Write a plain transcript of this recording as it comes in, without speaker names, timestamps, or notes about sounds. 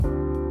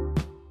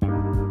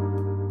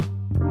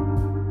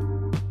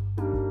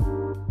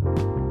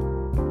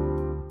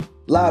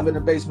Live in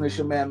the basement, it's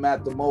your man,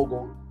 Matt the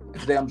Mogul.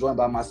 And today I'm joined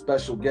by my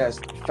special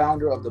guest,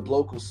 founder of the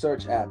Blocal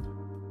Search app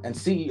and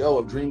CEO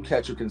of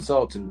Dreamcatcher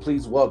Consulting.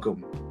 Please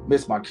welcome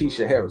Miss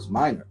Markeisha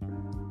Harris-Minor.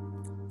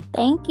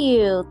 Thank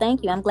you.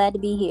 I'm glad to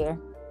be here.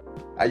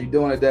 How you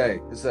doing today?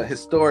 It's a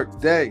historic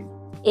day.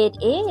 It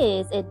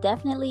is. It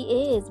definitely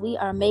is. We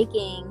are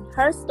making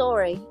her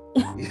story.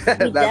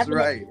 Yeah, that's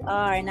right.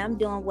 Are, and I'm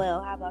doing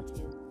well. How about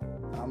you?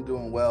 I'm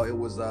doing well. It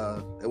was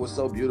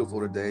so beautiful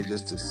today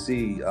just to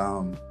see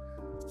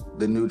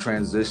the new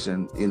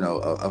transition,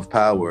 of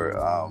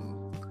power,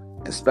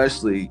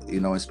 especially,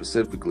 and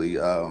specifically,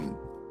 a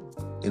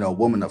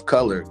woman of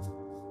color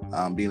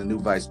being the new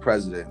vice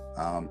president.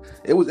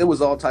 It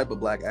was all type of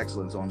Black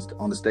excellence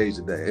on the stage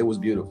today. It was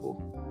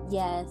beautiful.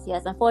 Yes.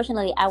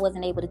 Unfortunately, I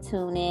wasn't able to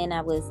tune in.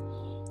 I was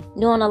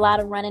doing a lot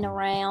of running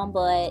around,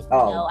 but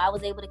I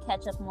was able to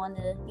catch up on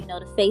the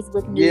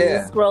Facebook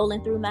news,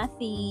 scrolling through my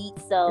feed.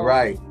 So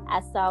right.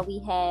 I saw we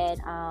had,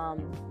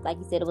 like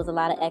you said, it was a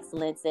lot of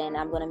excellence, and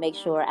I'm going to make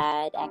sure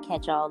I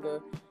catch all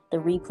the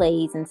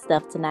replays and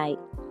stuff tonight.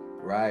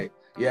 Right.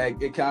 Yeah.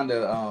 It kind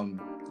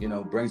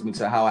of, brings me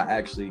to how I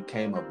actually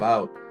came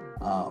about,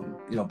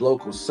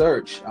 Blocal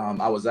Search.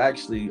 I was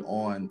actually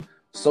on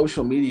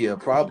social media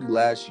probably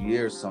last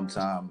year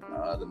sometime,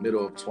 the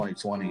middle of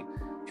 2020.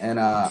 And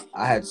I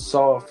had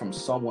saw from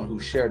someone who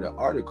shared an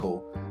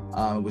article,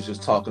 was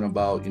just talking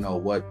about,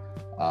 what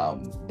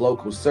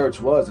Blocal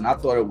Search was. And I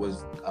thought it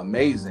was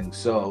amazing.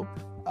 So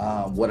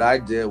what I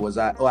did was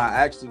I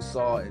actually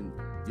saw and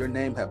your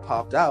name had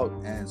popped out,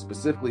 and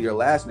specifically your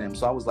last name.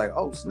 So I was like,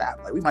 oh,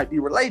 snap, like we might be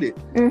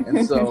related.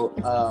 And so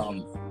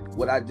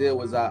what I did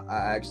was I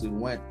actually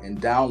went and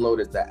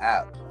downloaded the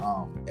app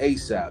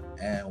ASAP.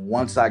 And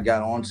once I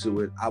got onto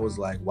it, I was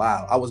like,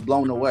 wow, I was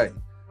blown away.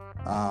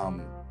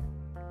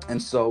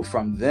 And so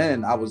from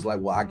then I was like,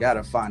 well, I got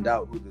to find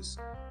out who this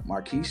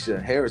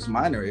Markeisha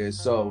Harris-Minor is.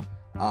 So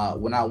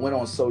when I went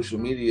on social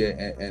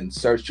media and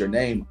searched your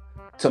name,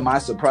 to my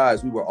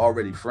surprise, we were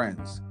already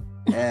friends.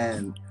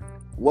 And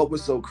what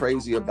was so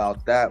crazy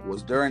about that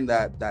was during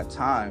that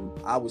time,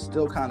 I was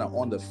still kind of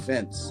on the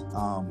fence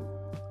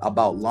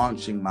about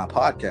launching my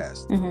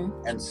podcast.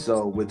 Mm-hmm. And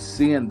so with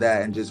seeing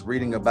that and just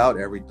reading about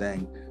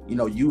everything,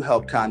 you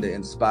helped kind of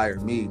inspire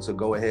me to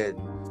go ahead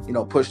and,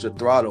 push the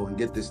throttle and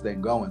get this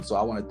thing going. So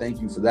I want to thank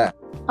you for that.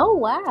 Oh,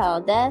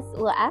 wow.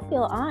 I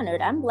feel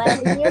honored. I'm glad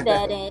to hear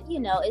that. And,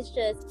 it's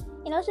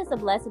just a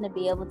blessing to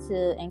be able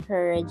to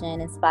encourage and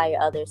inspire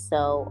others.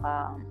 So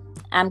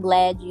I'm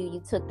glad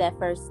you took that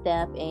first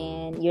step,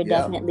 and you're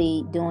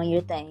definitely doing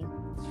your thing.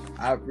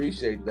 I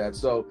appreciate that.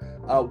 So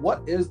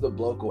what is the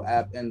Blocal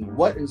app, and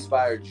what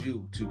inspired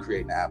you to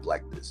create an app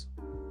like this?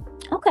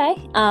 Okay.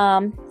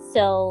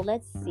 So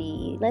let's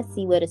see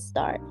where to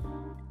start.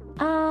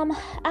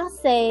 I'll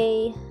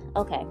say,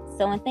 okay.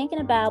 So in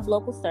thinking about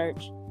Blocal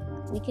Search,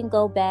 we can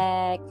go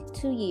back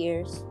 2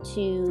 years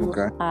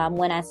to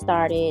when I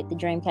started the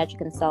Dreamcatcher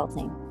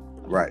Consulting.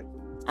 Right.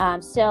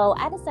 So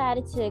I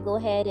decided to go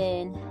ahead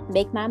and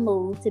make my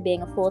move to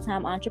being a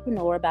full-time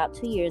entrepreneur about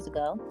 2 years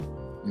ago.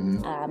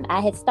 Mm-hmm. I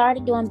had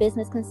started doing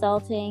business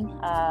consulting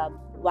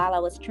while I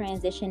was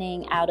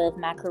transitioning out of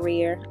my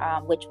career,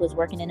 which was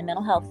working in the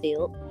mental health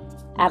field.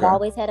 Okay. I've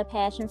always had a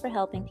passion for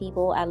helping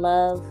people. I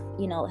love,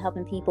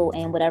 helping people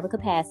in whatever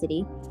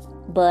capacity,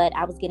 but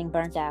I was getting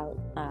burnt out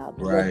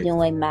with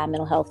doing my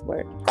mental health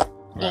work.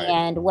 Right.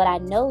 And what I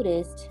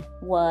noticed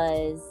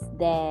was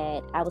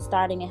that I was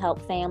starting to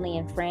help family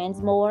and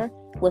friends more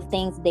with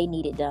things they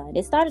needed done.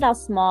 It started out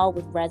small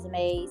with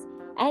resumes.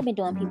 I had been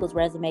doing people's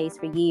resumes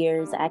for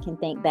years. I can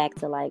think back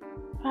to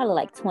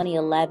probably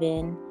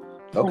 2011,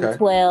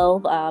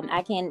 2012.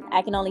 I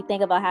can only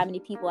think about how many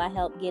people I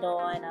helped get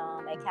on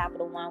at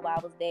Capital One while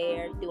I was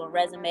there doing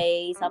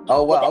resumes, helping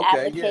people with the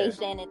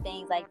application and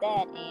things like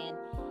that. And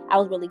I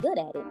was really good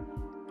at it.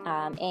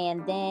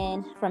 And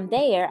then from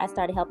there, I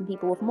started helping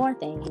people with more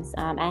things.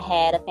 I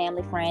had a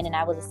family friend, and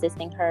I was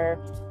assisting her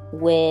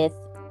with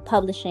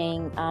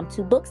publishing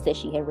 2 books that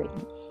she had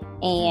written.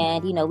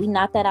 And, we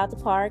knocked that out the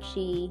park.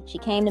 She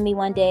came to me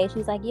one day. She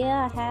was like,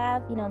 yeah, I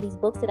have, these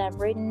books that I've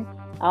written.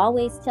 I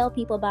always tell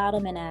people about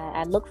them, and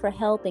I look for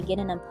help in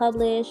getting them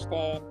published.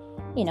 And,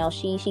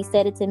 she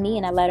said it to me,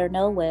 and I let her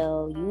know,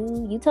 well,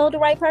 you told the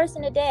right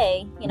person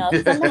today.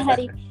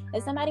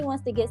 If somebody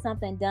wants to get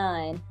something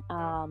done,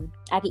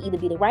 I could either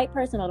be the right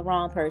person or the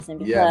wrong person,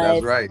 because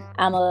that's right.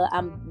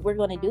 We're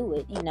going to do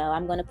it.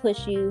 I'm going to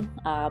push you.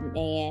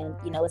 And,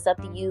 it's up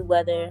to you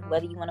whether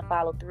you want to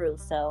follow through.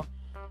 So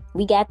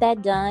we got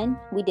that done.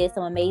 We did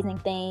some amazing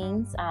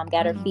things.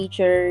 Got her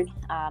featured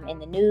in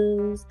the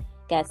news,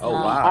 got some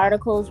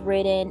articles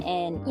written,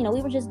 and,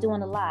 we were just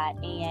doing a lot.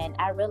 And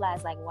I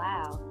realized,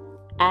 wow,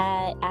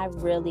 I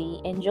really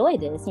enjoy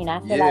this. I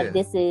feel like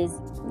this is,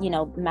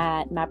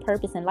 my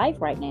purpose in life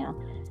right now.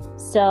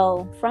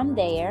 So from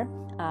there,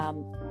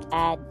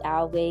 I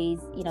always,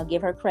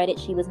 give her credit.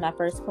 She was my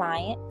first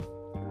client.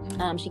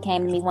 She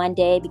came to me one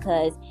day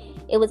because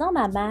it was on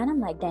my mind. I'm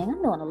like, dang,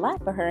 I'm doing a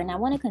lot for her, and I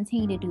want to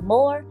continue to do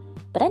more.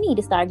 but I need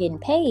to start getting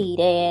paid.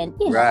 And,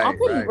 I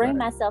couldn't bring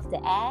right. myself to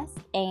ask.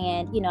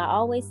 And, I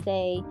always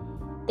say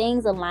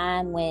things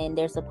align when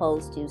they're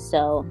supposed to.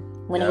 So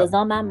when it was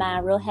on my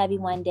mind real heavy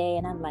one day,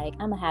 and I'm like,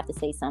 I'm gonna have to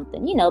say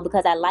something,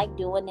 because I like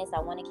doing this. I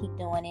want to keep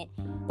doing it,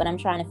 but I'm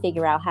trying to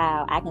figure out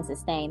how I can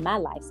sustain my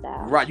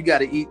lifestyle. Right. You got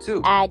to eat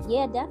too.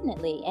 Yeah,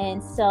 definitely.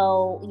 And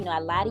so, I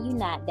lie to you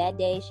not, that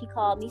day she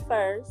called me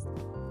first,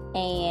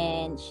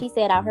 and she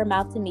said out her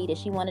mouth to me that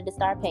she wanted to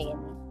start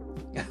paying me.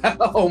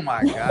 Oh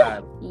my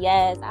God.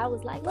 Yes, I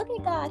was like, look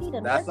at God, he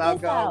done That's worked how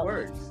this God out.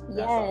 works.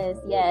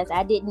 Yes.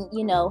 I didn't,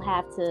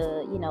 have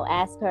to,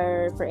 ask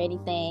her for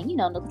anything,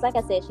 because like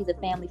I said, she's a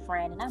family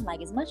friend, and I'm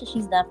like, as much as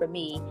she's done for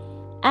me,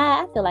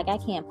 I feel like I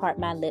can't part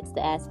my lips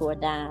to ask for a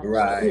dime.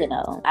 Right.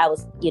 I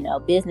was,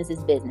 business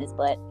is business,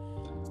 but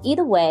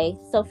either way,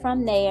 so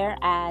from there,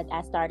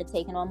 I started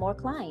taking on more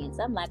clients.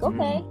 I'm like,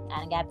 okay,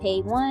 I got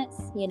paid once,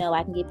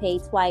 I can get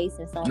paid twice,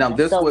 and so on. Now and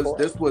this so was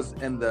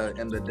forth. in the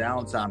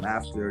downtime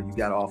after you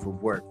got off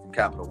of work from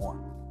Capital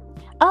One.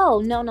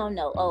 Oh, no.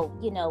 Oh,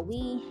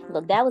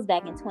 that was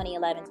back in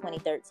 2011,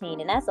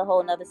 2013. And that's a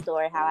whole nother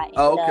story, how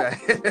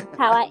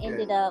I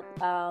ended up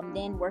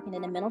then working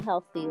in the mental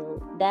health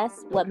field.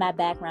 That's what my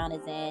background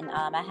is in.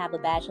 I have a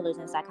bachelor's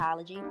in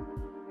psychology.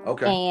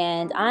 Okay.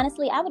 And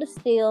honestly, I would have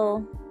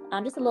still,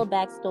 just a little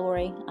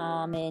backstory,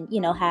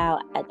 and how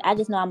I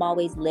just know I'm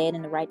always led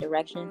in the right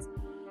directions.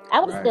 I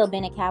would have still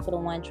been at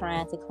Capital One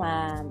trying to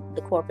climb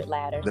the corporate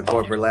ladder.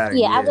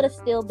 Yeah, I would have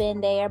still been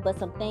there, but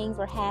some things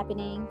were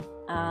happening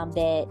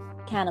that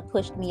kind of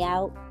pushed me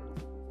out,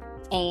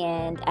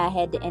 and I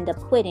had to end up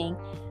quitting.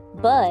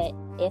 But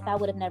if I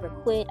would have never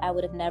quit, I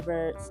would have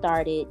never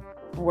started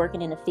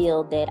working in the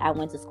field that I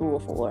went to school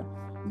for.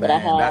 But I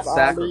have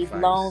all these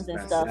loans and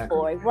stuff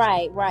for it.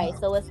 Right. Wow.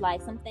 So it's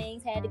like some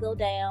things had to go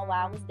down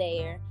while I was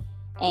there.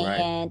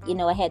 And,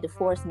 it had to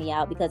force me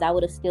out, because I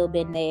would have still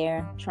been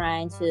there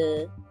trying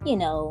to,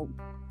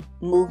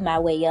 move my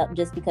way up,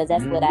 just because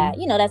that's what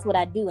that's what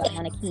I do. I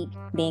want to keep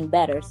being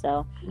better.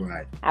 So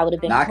I would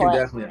have been. Now,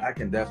 I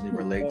can definitely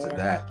relate to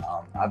that.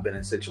 I've been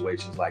in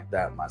situations like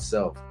that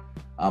myself.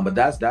 But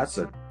that's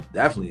a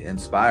definitely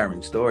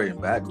inspiring story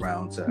and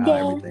background to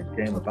how everything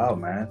came about,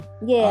 man.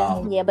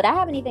 Yeah. But I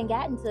haven't even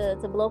gotten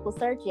to Blocal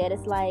Search yet.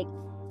 It's like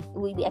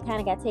I kind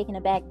of got taken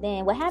aback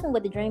then. What happened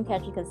with the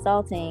Dreamcatcher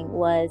Consulting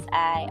was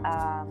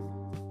I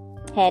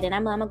had, and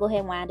I'm gonna go ahead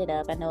and wind it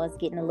up. I know it's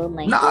getting a little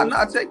lengthy.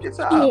 Nah, take your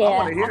time. Yeah.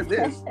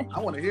 I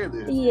want to hear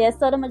this. Yeah,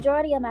 so the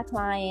majority of my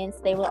clients,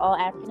 they were all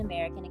African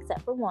American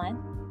except for one.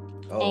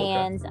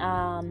 And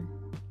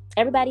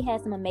everybody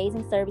had some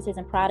amazing services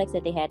and products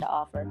that they had to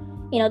offer.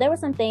 There were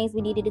some things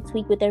we needed to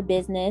tweak with their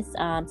business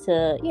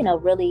to,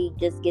 really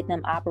just get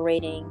them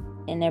operating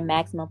in their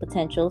maximum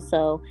potential.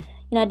 So,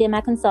 I did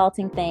my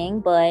consulting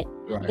thing, but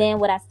then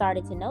what I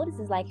started to notice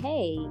is like,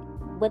 hey,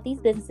 what these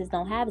businesses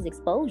don't have is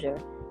exposure.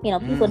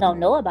 People don't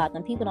know about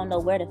them. People don't know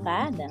where to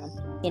find them.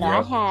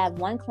 I have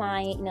one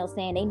client,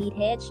 saying they need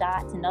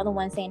headshots, another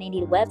one saying they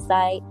need a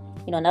website,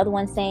 another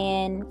one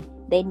saying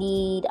they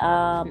need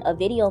a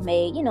video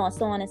made, and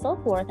so on and so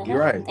forth.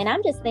 And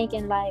I'm just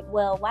thinking like,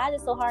 well, why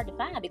is it so hard to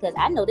find? Because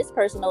I know this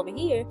person over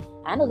here.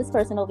 I know this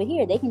person over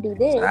here. They can do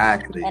this.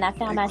 Exactly. And I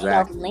found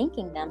myself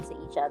linking them to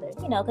each other,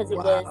 because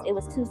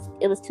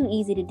it was too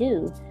easy to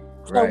do.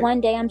 So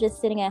one day I'm just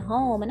sitting at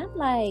home, and I'm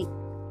like,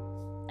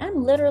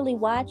 I'm literally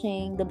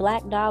watching the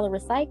black dollar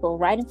recycle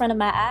right in front of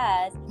my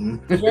eyes,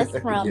 just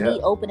from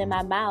me opening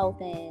my mouth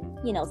and,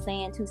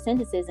 saying two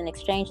sentences and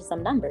exchanging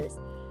some numbers.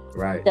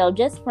 Right. So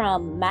just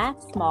from my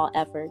small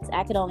efforts,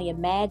 I could only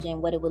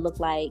imagine what it would look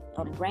like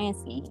on a grand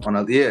scheme.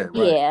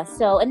 Yeah.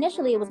 So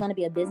initially it was going to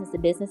be a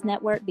business-to-business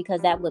network,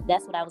 because that's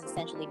what I was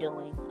essentially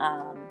doing,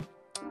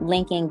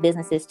 linking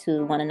businesses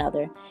to one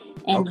another.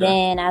 And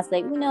then I was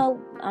like,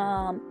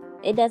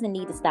 it doesn't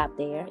need to stop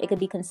there. It could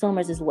be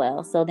consumers as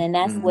well. So then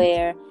that's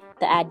where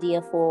the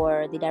idea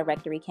for the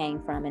directory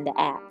came from, in the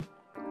app.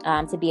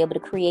 To be able to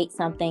create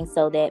something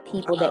so that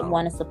people that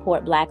want to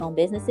support Black-owned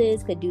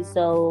businesses could do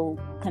so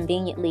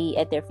conveniently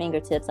at their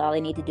fingertips. All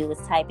they need to do is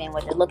type in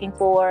what they're looking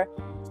for,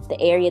 the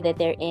area that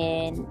they're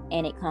in,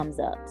 and it comes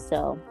up.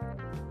 So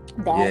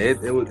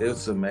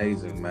it's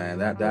amazing, man.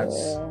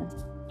 That's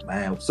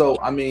man. So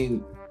I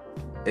mean,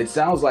 it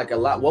sounds like a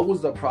lot. What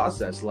was the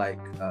process like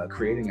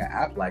creating an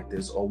app like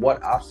this, or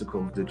what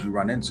obstacles did you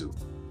run into?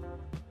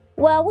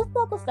 Well, with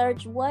Blocal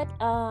Search, what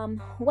I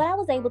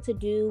was able to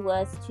do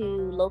was to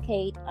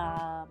locate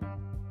a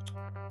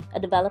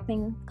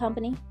developing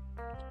company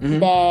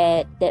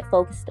that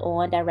focused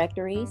on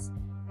directories.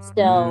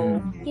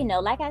 So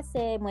like I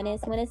said, when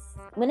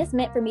it's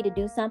meant for me to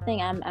do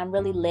something, I'm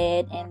really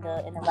led in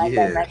the right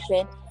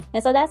direction,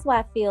 and so that's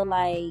why I feel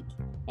like,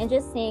 and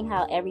just seeing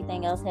how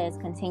everything else has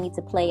continued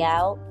to play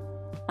out,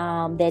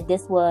 that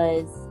this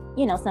was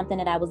something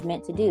that I was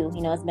meant to do.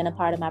 It's been a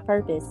part of my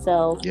purpose.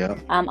 So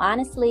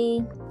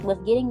honestly,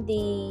 with getting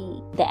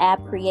the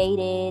app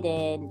created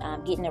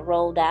and getting it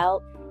rolled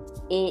out,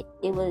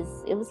 it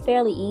was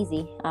fairly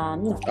easy.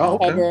 Oh,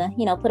 I had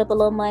okay. to, put up a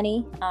little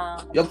money.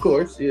 Of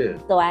course, yeah.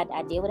 So I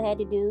did what I had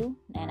to do,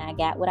 and I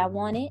got what I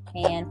wanted.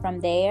 And from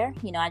there,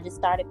 I just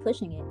started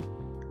pushing it.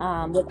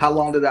 How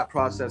long did that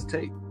process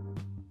take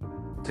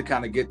to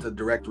kind of get the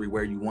directory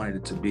where you wanted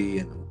it to be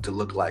and to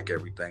look like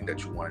everything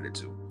that you wanted it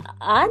to?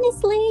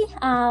 Honestly,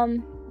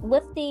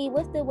 with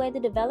the way the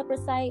developer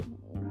site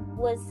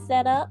was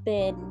set up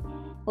and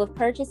with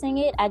purchasing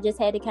it, I just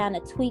had to kind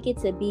of tweak it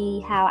to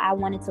be how I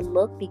wanted to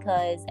look,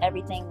 because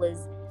everything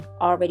was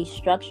already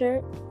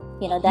structured.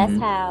 That's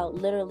how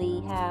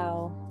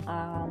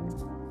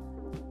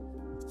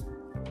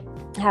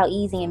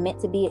easy and meant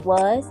to be it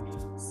was.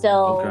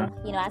 So,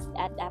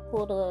 I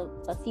pulled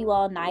a few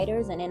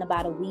all-nighters, and in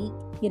about a week,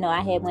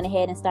 I went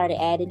ahead and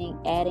started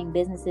adding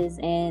businesses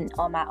in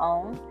on my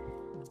own.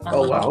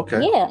 Oh, wow.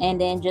 Okay. Yeah.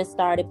 And then just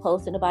started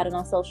posting about it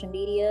on social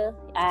media.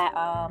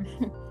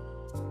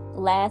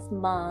 Last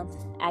month,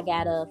 I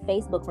got a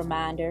Facebook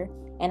reminder,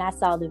 and I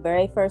saw the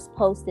very first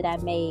post that I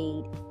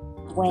made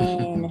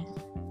when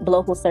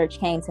Blocal Search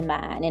came to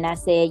mind. And I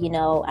said,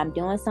 I'm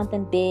doing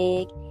something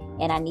big,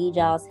 and I need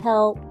y'all's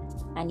help.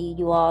 I need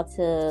you all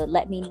to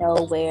let me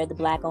know where the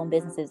Black-owned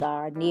businesses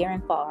are, near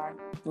and far.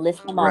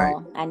 List them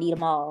all. I need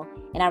them all.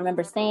 And I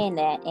remember saying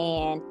that,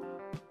 and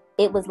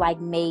it was like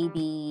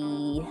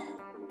maybe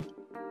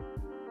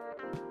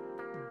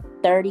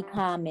 30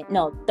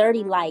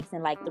 likes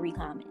and like 3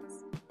 comments.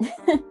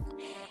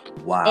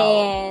 Wow.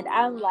 And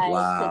I'm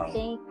like, to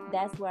think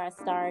that's where I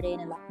started.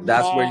 And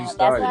that's where you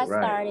started. That's where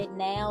I started.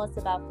 Now it's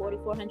about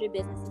 4,400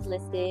 businesses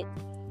listed,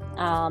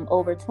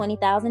 over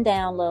 20,000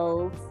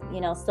 downloads.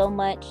 So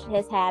much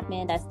has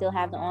happened. I still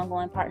have the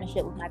ongoing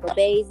partnership with Michael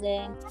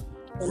Bazin.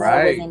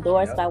 I was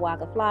endorsed by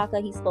Waka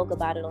Flocka. He spoke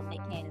about it on Nick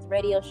Cannon's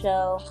radio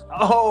show.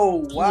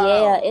 Oh, wow.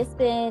 Yeah, it's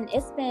been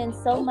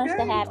so much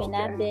to happen.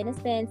 It's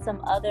been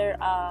some other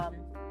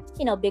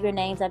bigger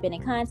names I've been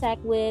in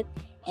contact with.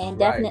 And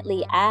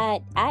definitely, I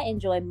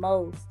enjoy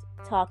most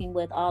talking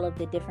with all of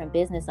the different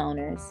business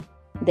owners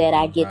that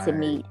I get to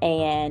meet.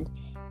 And,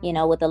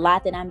 with a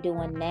lot that I'm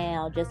doing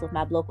now, just with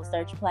my Blocal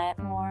Search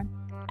platform,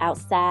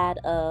 outside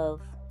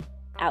of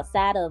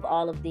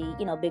all of the,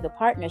 bigger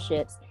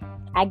partnerships,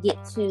 I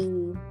get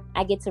to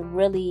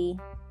really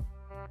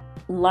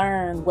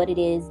learn what it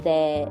is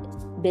that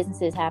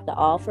businesses have to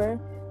offer.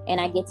 And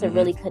I get to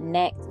really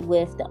connect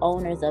with the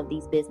owners of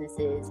these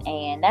businesses.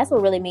 And that's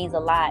what really means a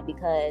lot,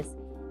 because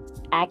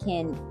I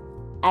can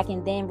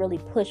then really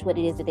push what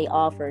it is that they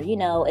offer.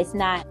 It's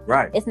not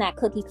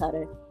cookie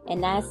cutter.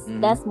 And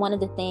that's one of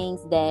the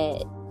things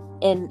that,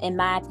 in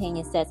my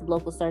opinion, sets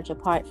Blocal Search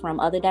apart from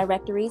other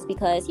directories,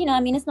 because,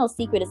 it's no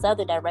secret it's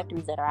other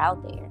directories that are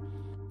out there.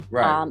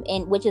 Right.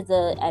 And which is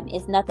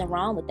it's nothing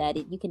wrong with that.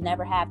 You can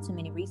never have too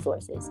many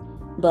resources.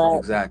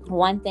 But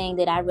one thing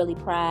that I really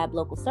pride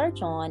Blocal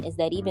Search on is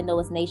that even though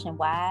it's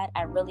nationwide,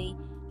 I really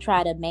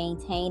try to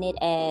maintain it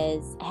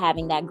as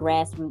having that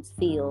grassroots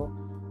feel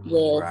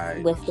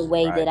with the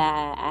way that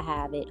I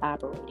have it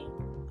operating.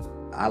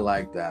 I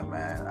like that,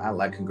 man.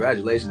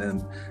 Congratulations.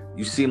 And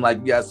you seem like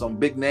you got some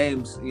big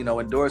names,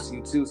 endorsing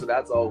you too. So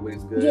that's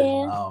always good.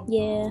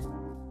 Yeah.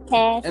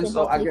 Past and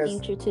so I guess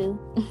future too.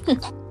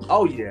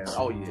 Oh yeah.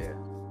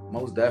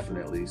 Most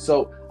definitely.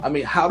 So,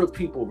 how do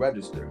people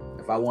register?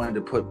 If I wanted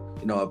to put,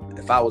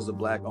 if I was a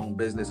Black-owned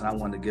business and I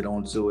wanted to get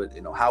onto it,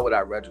 how would I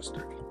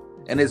register?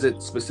 And is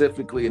it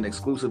specifically and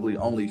exclusively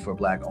only for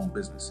Black-owned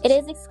businesses? It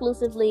is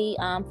exclusively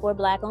for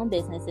Black-owned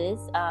businesses.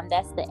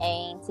 That's the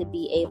aim, to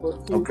be able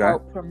to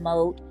help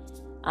promote,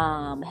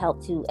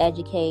 help to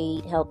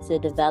educate, help to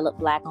develop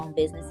Black-owned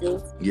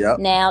businesses. Yep.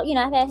 Now,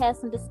 I've had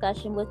some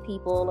discussion with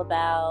people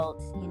about,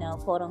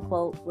 quote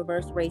unquote,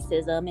 reverse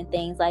racism and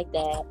things like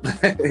that.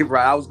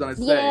 Right. I was going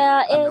to say,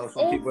 I know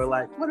some people are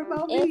like, what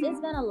about me?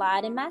 It's been a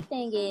lot. And my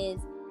thing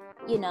is,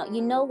 you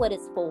know what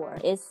it's for.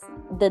 It's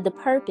the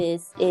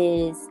purpose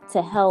is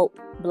to help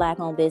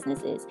Black-owned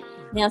businesses.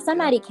 Now, if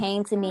somebody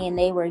came to me and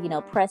they were,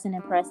 pressing,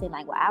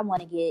 like, well, I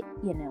want to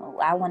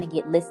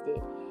get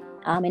listed.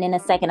 And in a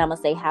second, I'm going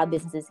to say how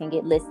businesses can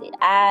get listed.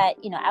 I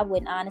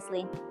wouldn't,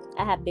 honestly,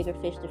 I have bigger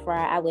fish to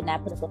fry. I would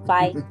not put up a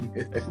fight.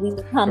 We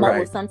would come up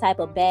with some type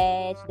of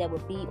badge that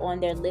would be on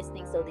their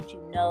listing so that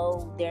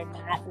they're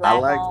not Black-owned. I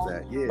like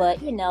that, yeah.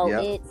 But,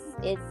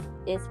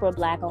 it's for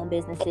Black-owned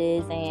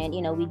businesses, and,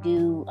 we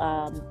do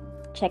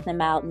check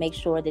them out, make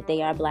sure that they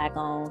are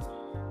Black-owned,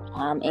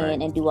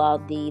 and do all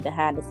the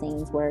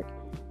behind-the-scenes work.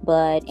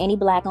 But any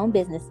Black-owned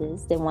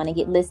businesses that want to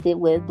get listed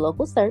with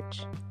Blocal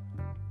Search,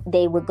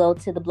 they would go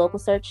to the Blocal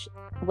Search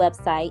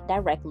website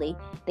directly.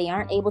 They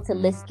aren't able to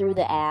list through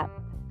the app.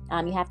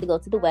 You have to go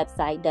to the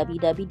website,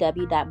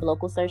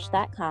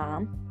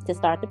 www.blocalsearch.com, to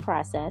start the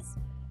process.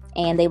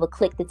 And they will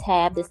click the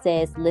tab that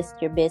says List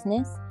Your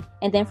Business.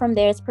 And then from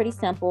there, it's pretty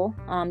simple.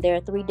 There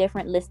are 3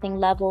 different listing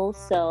levels.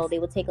 So they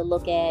will take a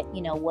look at,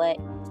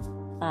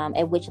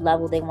 at which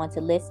level they want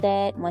to list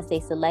at. Once they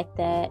select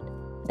that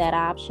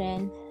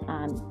option,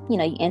 you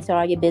enter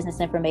all your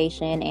business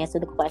information, answer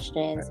the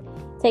questions.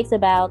 Takes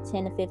about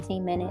 10 to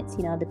 15 minutes,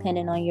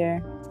 depending on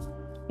your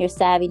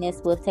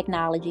savviness with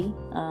technology.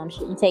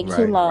 Shouldn't take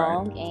too Right.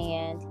 long,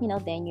 and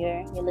then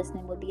your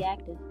listening would be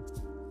active.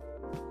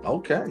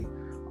 Okay.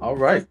 All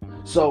right.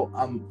 So,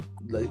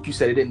 like you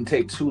said, it didn't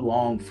take too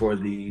long for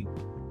the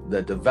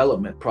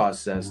development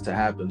process to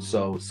happen.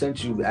 So,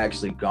 since you've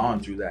actually gone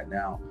through that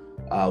now,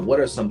 what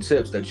are some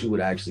tips that you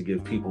would actually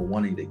give people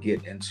wanting to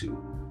get into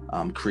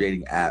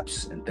creating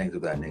apps and things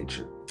of that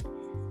nature?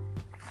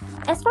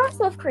 As far as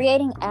with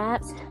creating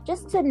apps,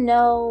 just to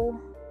know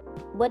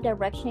what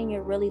direction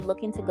you're really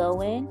looking to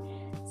go in.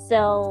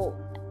 So,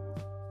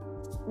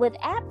 with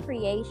app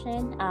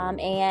creation,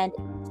 and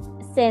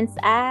since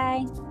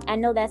I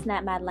know that's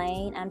not my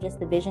lane, I'm just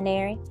the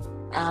visionary,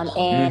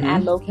 and I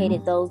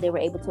located those that were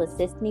able to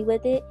assist me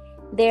with it.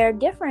 There are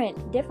different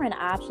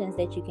options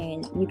that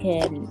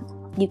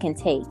you can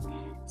take.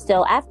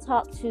 So I've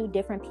talked to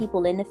different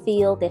people in the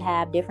field that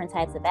have different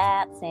types of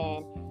apps,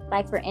 and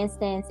like for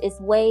instance,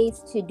 it's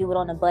ways to do it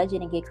on a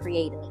budget and get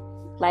creative.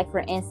 Like for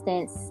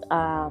instance,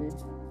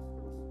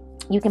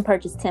 you can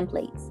purchase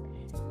templates.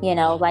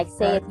 Like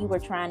say if you were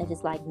trying to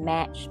just like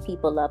match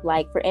people up.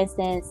 Like for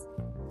instance,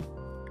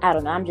 I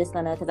don't know, I'm just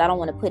gonna, because I don't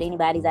want to put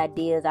anybody's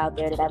ideas out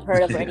there that I've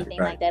heard of or anything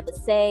like that, but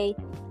say,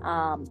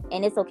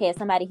 and it's okay if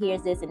somebody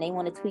hears this and they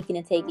want to tweak it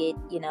and take it,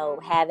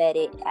 have at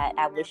it.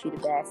 I wish you the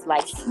best.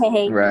 Like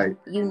say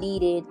you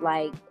needed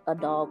like a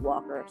dog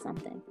walker or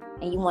something,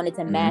 and you wanted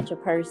to match a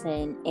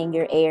person in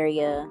your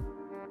area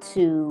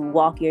to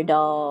walk your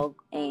dog,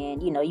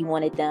 and you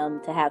wanted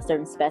them to have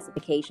certain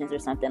specifications or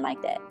something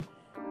like that.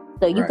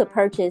 So you could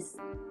purchase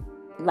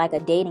like a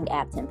dating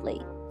app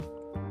template.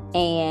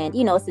 And,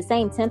 it's the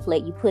same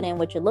template. You put in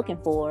what you're looking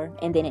for,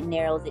 and then it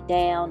narrows it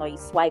down, or you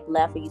swipe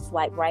left or you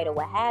swipe right or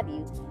what have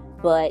you.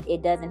 But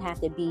it doesn't have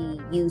to be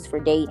used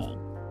for dating.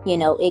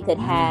 It could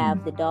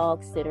have the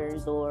dog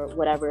sitters or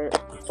whatever,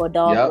 or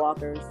dog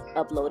walkers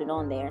uploaded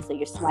on there. So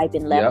you're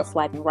swiping left or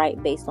swiping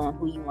right based on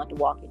who you want to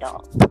walk your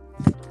dog.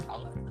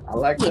 I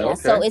like that. Okay.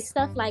 So it's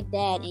stuff like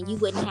that, and you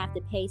wouldn't have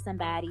to pay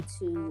somebody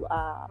to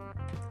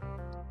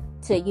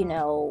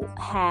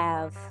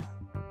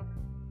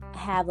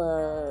have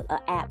a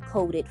app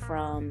coded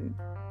from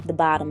the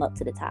bottom up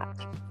to the top.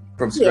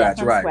 From scratch,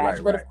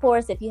 right. But of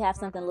course, if you have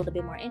something a little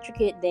bit more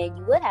intricate, then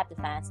you would have to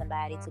find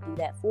somebody to do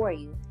that for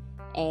you.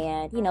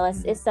 And,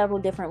 it's several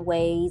different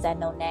ways. I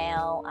know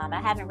now, I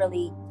haven't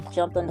really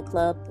jumped on the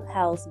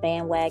Clubhouse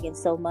bandwagon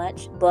so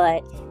much,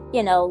 but,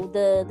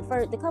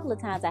 the couple of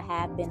times I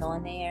have been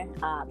on there,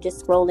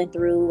 just scrolling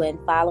through and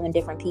following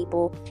different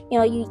people,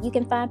 you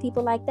can find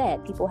people like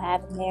that. People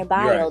have in their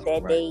bio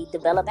that they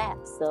develop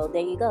apps. So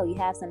there you go. You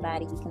have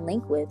somebody you can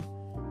link with,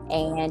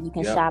 and you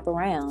can shop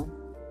around.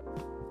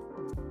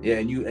 Yeah,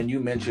 and you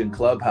mentioned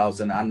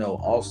Clubhouse, and I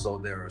know also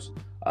there's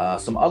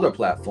some other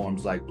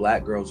platforms like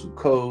Black Girls Who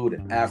Code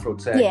and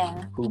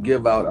Afrotech who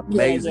give out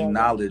amazing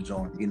knowledge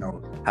on,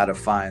 how to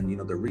find,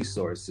 the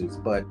resources.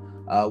 But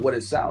what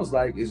it sounds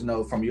like is,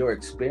 from your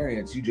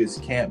experience, you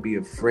just can't be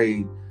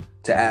afraid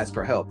to ask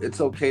for help. It's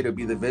okay to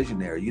be the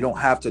visionary. You don't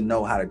have to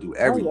know how to do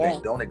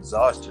everything. Don't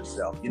exhaust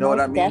yourself. You know what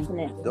I mean?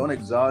 Definitely. Don't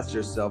exhaust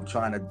yourself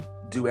trying to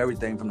do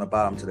everything from the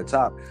bottom to the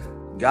top.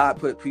 God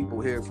put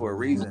people here for a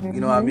reason,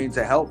 you know what I mean,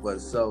 to help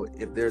us. So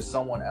if there's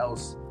someone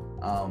else,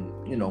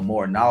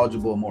 more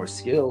knowledgeable, more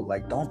skilled,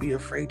 like, don't be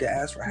afraid to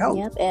ask for help.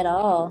 At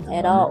all,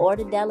 or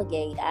to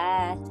delegate.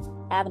 I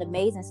have an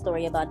amazing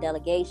story about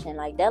delegation.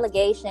 Like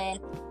delegation,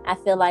 I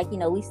feel like,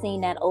 we've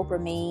seen that Oprah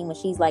meme when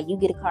she's like, you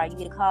get a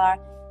car.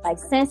 Like,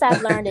 since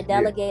I've learned to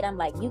delegate, I'm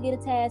like, you get a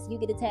task,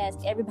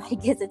 everybody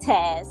gets a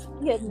task,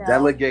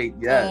 Delegate,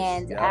 yes.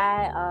 And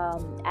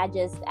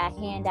I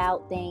hand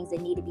out things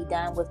that need to be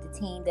done with the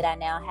team that I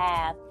now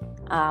have.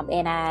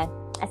 And I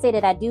say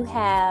that I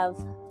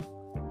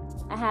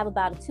have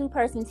about a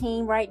 2-person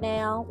team right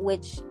now,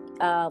 which,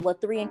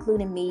 3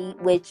 including me,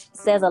 which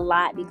says a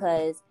lot,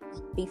 because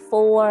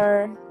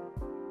before,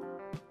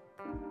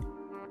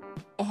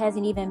 it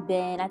hasn't even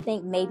been, I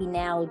think maybe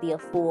now it would be a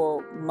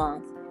full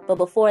month. But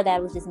before that,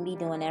 it was just me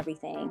doing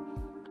everything.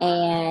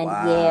 And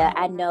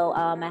I know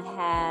I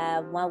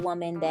have one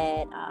woman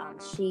that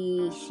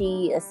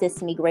she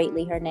assists me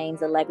greatly. Her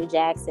name's Allegra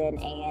Jackson,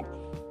 and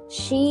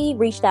she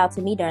reached out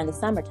to me during the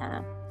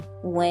summertime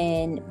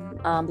when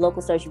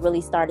Blocal Search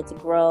really started to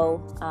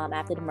grow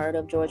after the murder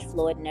of George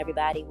Floyd, and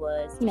everybody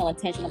was,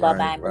 intentional about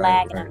buying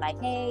black. And I'm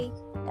like, hey,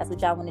 that's what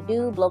y'all want to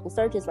do. Blocal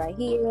Search is right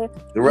here.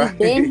 We've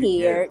been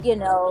here,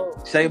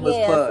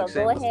 Shameless plug.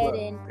 So go ahead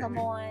and come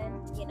on.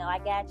 I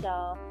got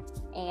y'all.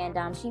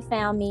 And she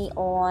found me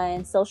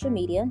on social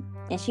media,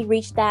 and she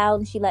reached out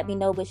and she let me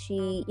know what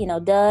she,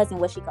 does and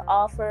what she could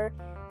offer.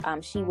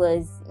 She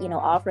was,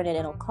 offering it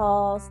at no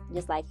cost,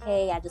 just like,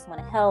 hey, I just want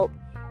to help.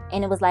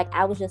 And it was like,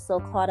 I was just so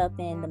caught up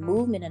in the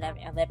movement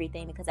of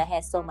everything, because I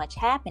had so much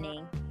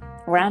happening,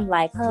 where I'm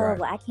like,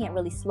 well, I can't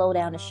really slow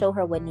down to show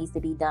her what needs to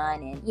be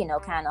done,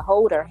 and, kind of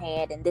hold her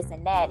hand and this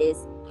and that.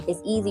 It's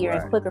easier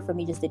and quicker for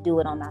me just to do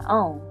it on my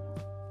own.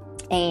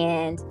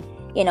 And,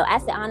 I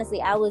said,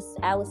 honestly, I was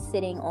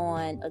sitting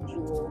on a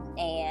jewel,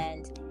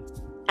 and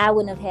I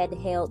wouldn't have had to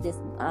hold this.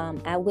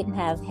 I wouldn't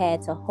have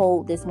had to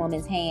hold this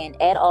woman's hand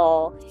at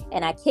all.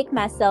 And I kicked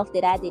myself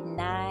that I did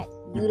not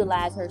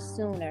utilize her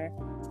sooner.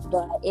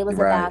 But it was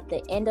about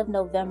the end of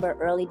November,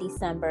 early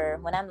December,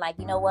 when I'm like,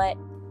 you know what?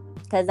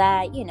 Because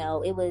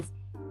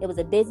it was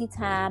a busy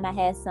time. I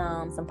had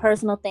some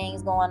personal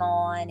things going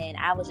on, and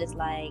I was just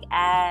like,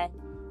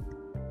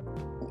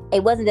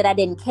 it wasn't that I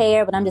didn't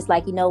care, but I'm just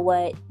like, you know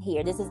what?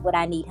 Here, this is what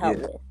I need help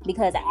with,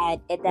 because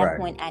at that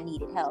point I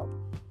needed help,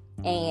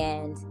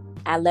 and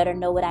I let her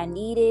know what I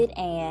needed,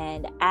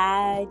 and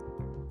I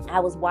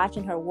was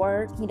watching her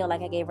work,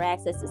 like I gave her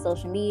access to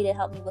social media to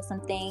help me with some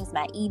things,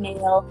 my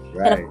email.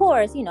 And of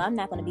course, I'm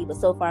not going to be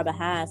so far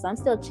behind. So I'm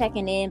still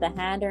checking in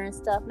behind her and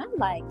stuff. And I'm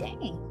like,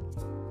 dang,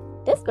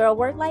 this girl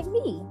worked like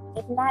me,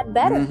 if not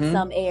better in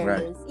some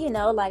areas.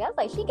 Like I was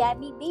like, she got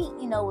me beat,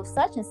 with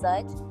such and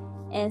such.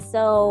 And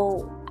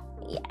so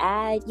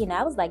I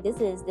was like,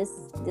 this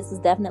is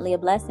definitely a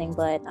blessing.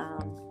 But,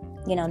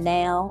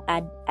 now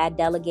I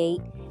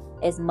delegate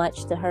as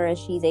much to her as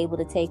she's able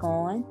to take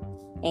on.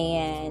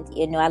 And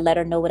I let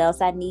her know what else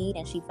I need,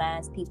 and she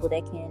finds people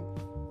that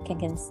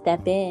can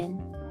step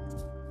in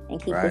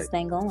and keep this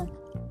thing going.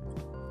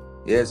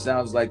 Yeah, it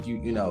sounds like you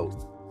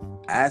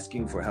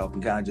asking for help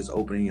and kind of just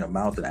opening your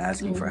mouth and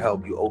asking for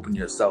help. You open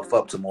yourself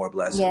up to more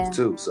blessings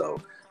too. So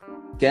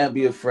can't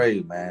be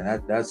afraid,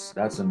 man.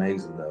 That's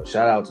amazing though.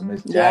 Shout out to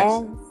Miss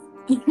Jackson.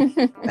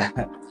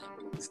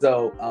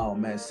 So,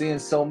 man, seeing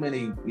so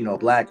many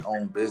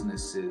Black-owned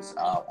businesses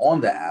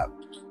on the app,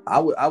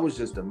 I was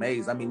just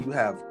amazed. I mean, you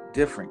have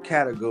different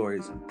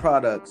categories and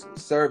products and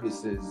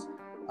services,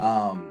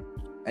 and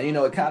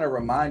it kind of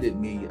reminded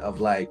me of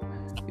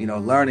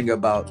learning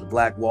about the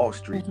Black Wall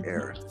Street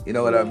era. You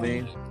know what I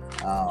mean?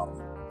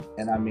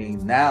 And I mean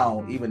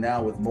even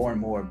now with more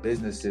and more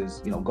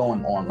businesses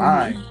going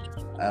online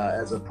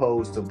as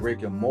opposed to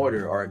brick and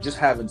mortar, or just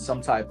having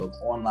some type of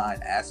online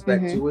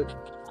aspect to it.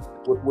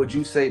 Would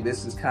you say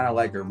this is kind of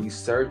like a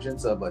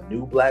resurgence of a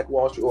new Black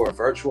Wall Street, or a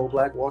virtual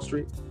Black Wall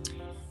Street?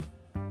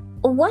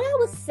 What I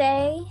would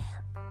say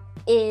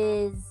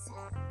is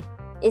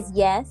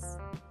yes.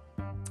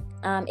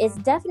 It's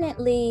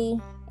definitely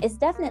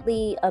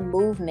a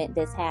movement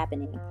that's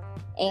happening,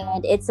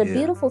 and it's a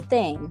beautiful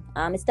thing.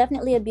 It's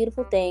definitely a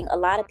beautiful thing. A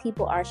lot of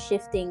people are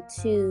shifting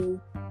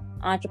to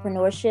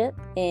entrepreneurship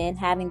and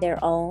having their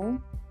own,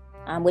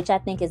 which I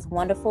think is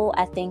wonderful.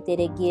 I think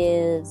that it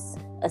gives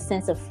a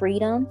sense of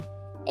freedom,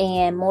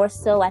 and more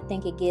so, I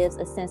think it gives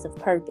a sense of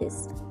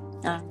purpose.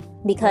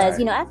 Because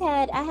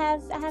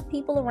I have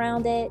people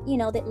around that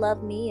that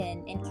love me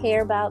and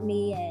care about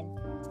me,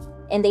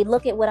 and they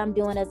look at what I'm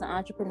doing as an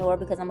entrepreneur,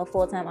 because I'm a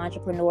full-time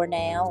entrepreneur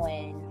now,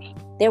 and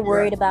they're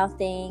worried about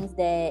things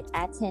that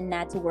I tend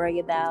not to worry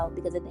about,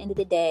 because at the end of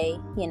the day,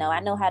 I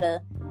know how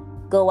to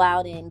go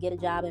out and get a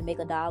job and make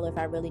 $1 if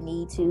I really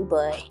need to,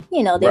 but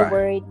they're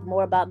worried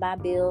more about my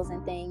bills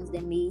and things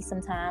than me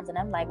sometimes. And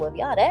I'm like, well, if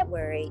y'all that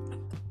worried,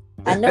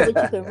 I know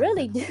what you could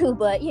really do,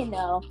 but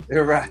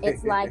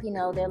it's like,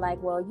 they're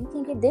like, well, you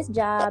can get this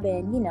job,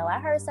 and I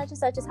heard such and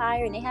such is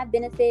higher, and they have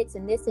benefits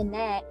and this and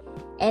that.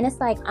 And it's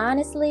like,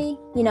 honestly,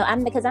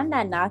 because I'm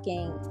not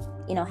knocking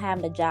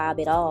having a job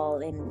at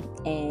all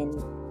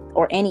and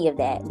or any of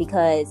that,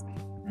 because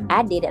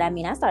I did it. I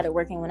mean, I started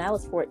working when I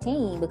was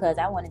 14 because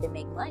I wanted to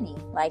make money.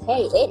 Like,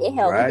 hey, it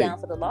held me down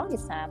for the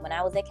longest time when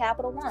I was at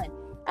Capital One.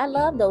 I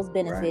love those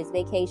benefits,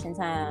 vacation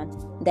time,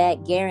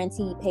 that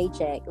guaranteed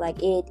paycheck.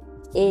 Like it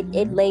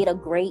laid a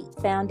great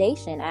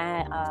foundation.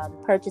 I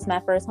purchased my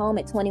first home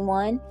at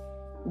 21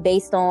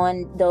 based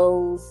on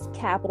those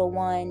Capital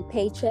One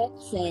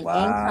paychecks and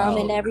income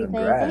and everything.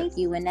 Congrats. Thank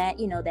you. And that,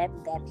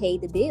 that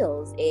paid the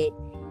bills. It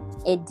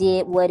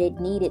did what it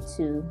needed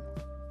to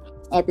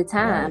at the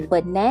time.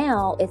 But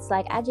now it's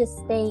like, I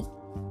just think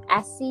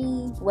I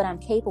see what I'm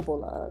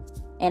capable of,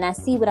 and I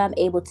see what I'm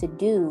able to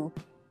do,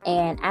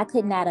 and I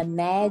could not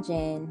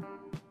imagine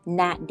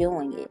not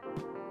doing it.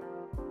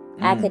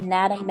 I could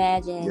not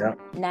imagine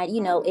not,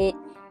 it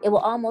will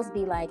almost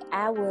be like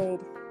I would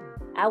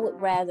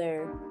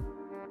rather,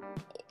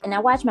 and I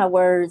watch my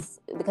words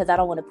because I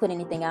don't want to put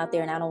anything out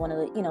there, and I don't want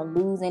to,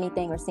 lose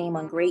anything or seem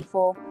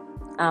ungrateful.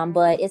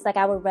 But it's like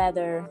I would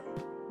rather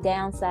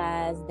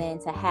downsize than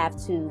to have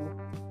to,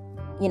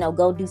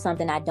 go do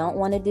something I don't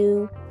want to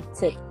do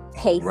to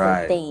pay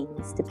for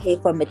things, to pay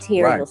for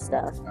material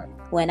stuff.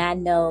 When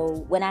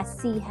I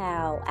see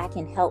how I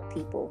can help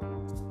people,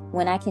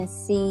 when I can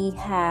see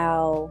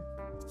how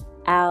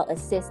I'll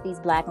assist these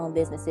Black-owned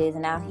businesses,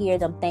 and I'll hear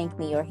them thank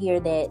me, or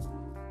hear that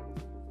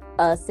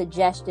a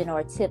suggestion or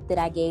a tip that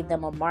I gave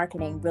them on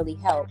marketing really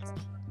helped,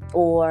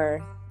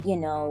 or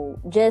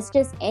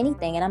just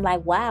anything. And I'm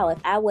like, wow, if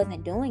I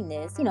wasn't doing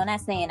this,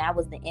 not saying I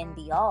was the end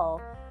be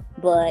all,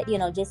 but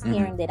just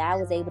hearing that I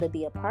was able to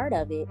be a part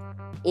of it,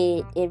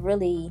 it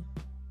really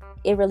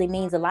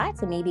means a lot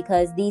to me,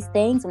 because these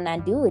things, when I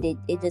do it,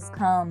 it just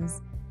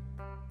comes,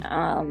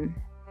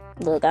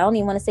 look, I don't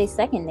even want to say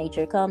second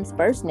nature, it comes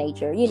first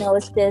nature. It's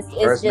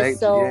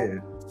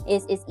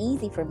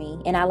easy for me,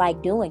 and I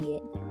like doing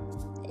it.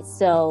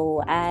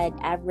 So I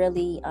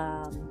really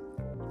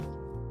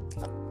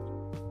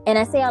And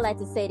I say all that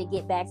to say, to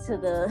get back to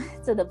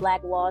the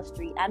Black Wall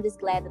Street, I'm just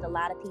glad that a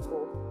lot of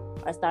people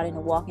are starting to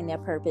walk in their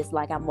purpose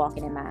like I'm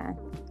walking in mine.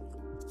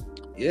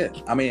 Yeah,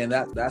 I mean,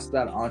 that's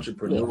that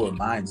entrepreneur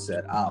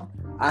mindset.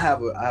 I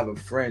have a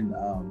friend,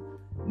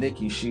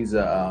 Nikki. She's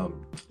an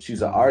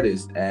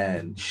artist,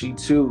 and she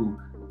too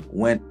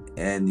went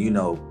and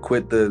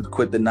quit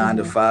the 9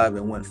 to 5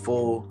 and went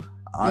full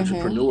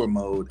entrepreneur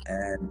mode.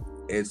 And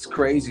it's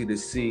crazy to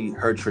see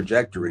her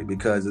trajectory,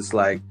 because it's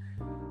like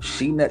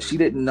she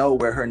didn't know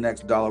where her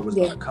next dollar was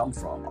going to come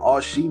from. All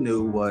she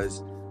knew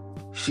was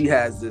she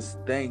has this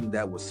thing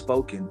that was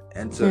spoken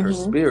into her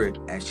spirit,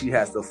 and she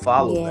has to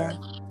follow that.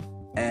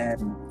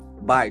 And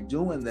by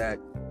doing that,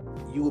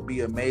 you will be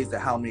amazed at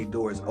how many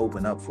doors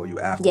open up for you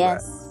after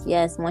that.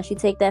 Yes. Once you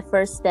take that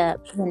first step,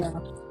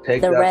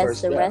 the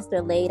rest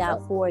are laid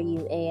out for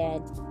you.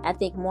 And I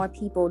think more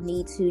people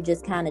need to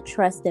just kind of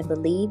trust and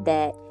believe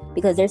that,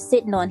 because they're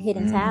sitting on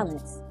hidden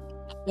talents.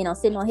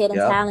 Sitting on hidden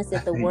talents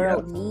that the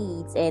world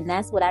needs. And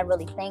that's what I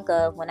really think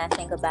of when I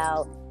think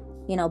about,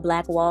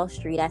 Black Wall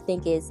Street. I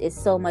think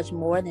it's so much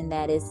more than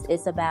that.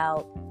 It's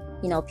about,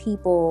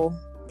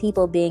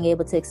 people being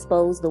able to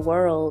expose the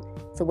world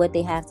to what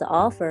they have to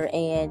offer,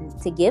 and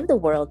to give the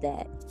world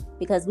that,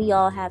 because we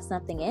all have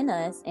something in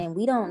us, and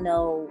we don't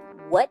know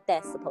what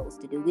that's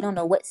supposed to do. We don't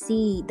know what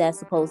seed that's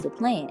supposed to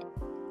plant.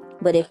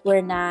 But if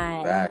we're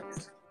not,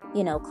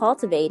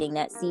 cultivating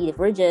that seed, if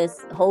we're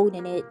just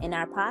holding it in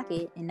our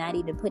pocket and not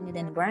even putting it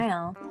in the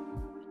ground,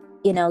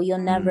 you'll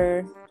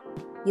never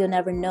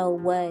know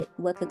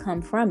what could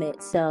come from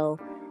it. So,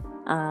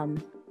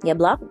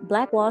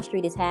 Black Wall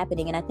Street is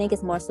happening, and I think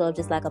it's more so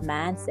just like a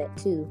mindset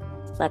too.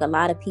 Like, a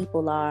lot of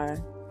people are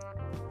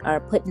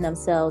putting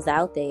themselves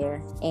out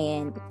there,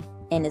 and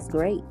it's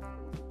great.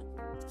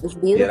 It's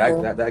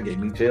beautiful. Yeah, that gave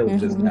me chills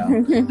just now.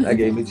 That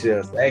gave me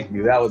chills. Thank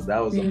you. That was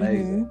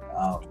amazing.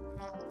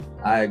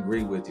 I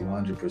agree with you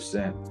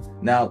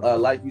 100%. Now,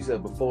 like you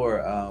said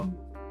before,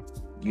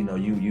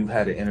 you've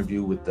had an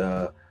interview with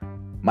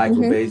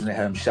Michael Bays, and they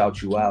had him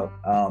shout you out.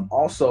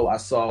 Also, I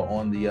saw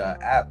on the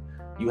app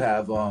you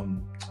have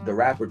the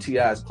rapper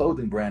T.I.'s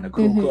clothing brand,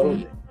 Cool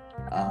Clothing.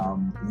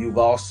 You've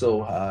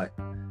also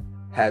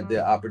had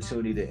the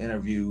opportunity to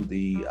interview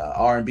the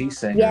R&B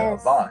singer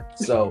Avant.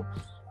 So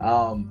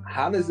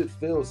how does it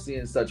feel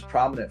seeing such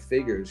prominent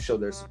figures show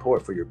their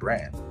support for your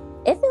brand?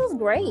 It feels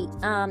great.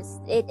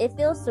 It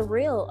feels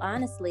surreal,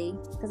 honestly,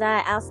 because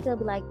I'll still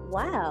be like,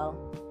 wow,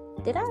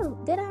 did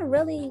I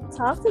really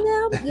talk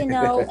to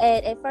them?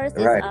 At first,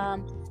 it's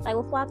like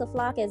with Waka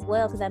Flocka as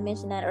well, because I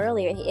mentioned that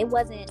earlier. It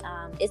wasn't.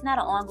 It's not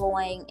an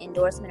ongoing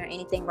endorsement or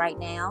anything right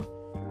now.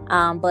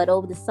 But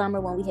over the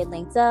summer, when we had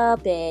linked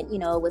up, and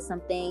with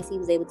some things he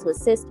was able to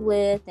assist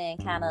with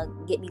and kind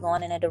of get me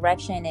going in a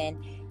direction.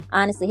 And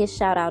honestly, his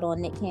shout out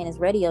on Nick Cannon's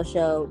radio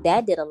show,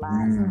 that did a lot.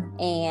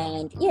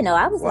 And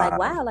I was like,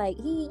 wow, like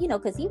he,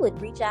 because he would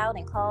reach out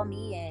and call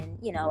me and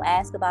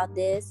ask about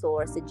this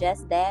or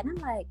suggest that, and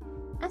I'm like,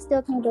 I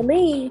still can't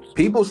believe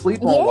people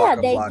sleep on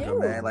Waka Flocka,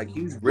 man. Like,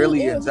 he's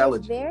really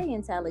intelligent. He's very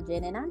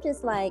intelligent, and I'm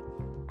just like,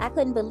 I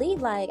couldn't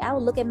believe, like, I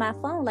would look at my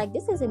phone like,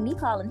 this isn't me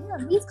calling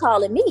him, he's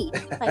calling me.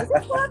 Like, is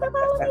this Waka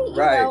calling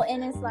me?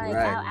 And it's like,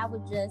 I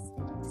would just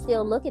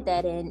still look at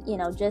that, and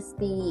just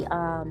the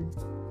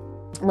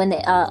when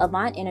the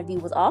Avant interview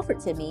was offered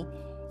to me,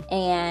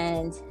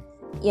 and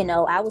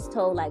I was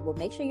told, like, well,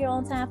 make sure you're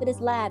on time for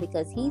this live,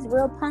 because he's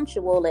real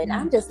punctual. And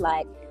I'm just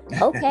like,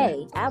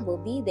 okay, I will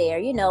be there,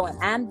 and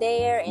I'm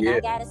there, and I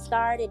got it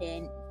started,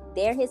 and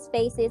there his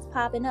face is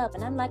popping up,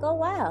 and I'm like, oh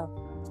wow.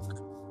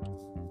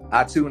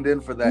 I tuned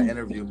in for that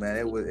interview, man.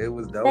 It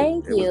was dope.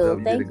 Thank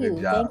you. Thank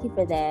you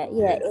for that.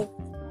 Yeah.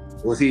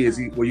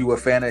 Were you a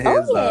fan of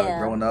his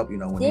growing up?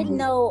 When didn't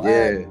know.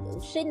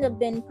 Shouldn't have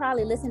been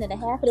probably listening to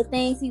half of the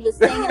things he was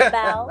singing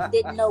about.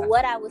 Didn't know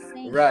what I was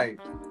singing. Right.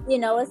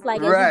 It's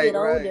like, as you get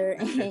older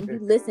and you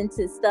listen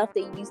to stuff that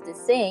you used to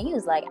sing, he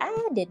was like,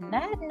 I did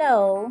not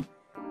know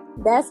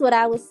that's what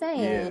I was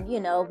saying.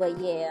 But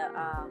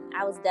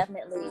I was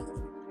definitely.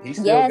 He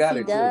still got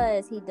it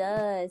too. He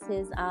does.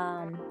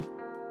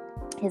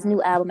 His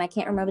new album, I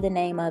can't remember the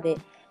name of it.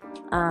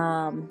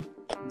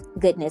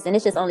 Goodness, and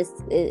it's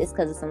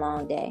because it's a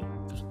long day,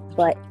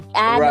 but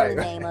I know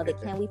the name of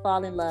it. Can We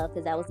Fall in Love?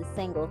 Because that was the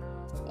single,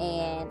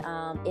 and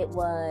it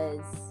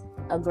was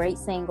a great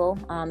single.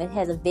 It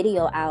has a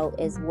video out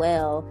as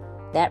well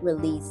that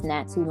released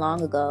not too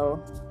long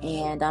ago,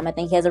 and I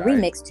think he has a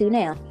remix too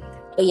now.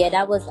 But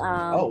that was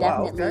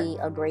definitely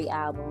a great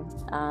album.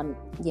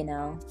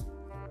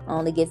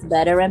 Only gets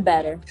better and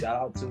better. Shout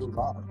out to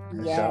Avant.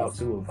 Yes. Shout out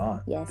to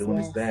Avant. Yes, doing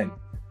his thing.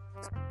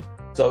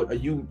 So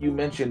you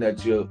mentioned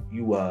that you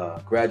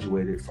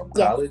graduated from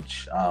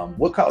college.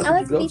 What college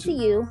did you go to? I went to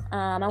BCU.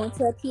 I went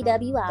to a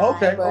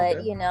PWI, but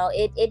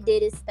it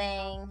did its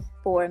thing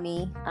for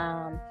me.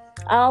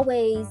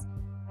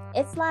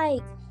 It's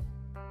like,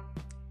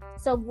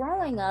 so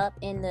growing up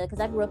because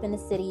I grew up in the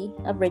city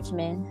of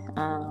Richmond,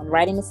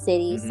 right in the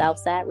city,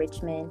 Southside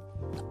Richmond,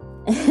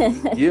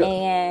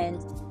 and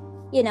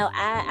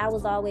I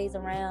was always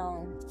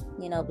around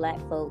Black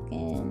folk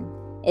and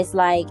It's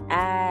like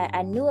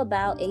I knew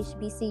about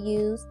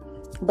HBCUs,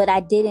 but I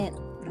didn't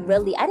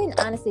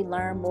honestly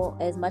learn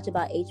as much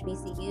about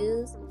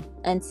HBCUs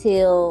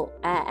until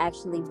I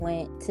actually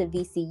went to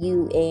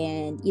VCU,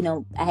 and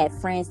I had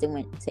friends that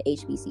went to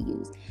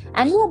HBCUs.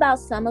 I knew about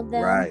some of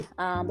them, Right.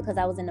 Because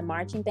I was in the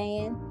marching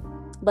band,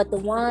 but the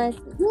ones,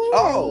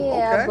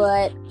 Okay.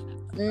 but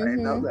I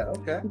didn't know that.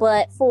 Okay.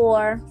 But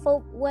for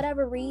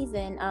whatever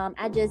reason,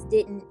 I just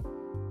didn't.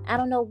 I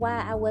don't know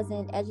why I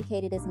wasn't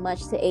educated as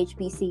much to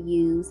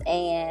HBCUs,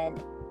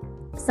 and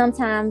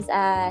sometimes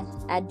I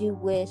do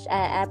wish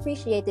I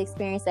appreciate the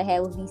experience I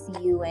had with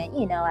VCU,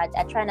 and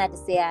I try not to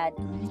say I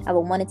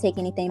would want to take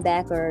anything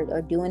back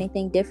or do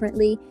anything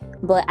differently,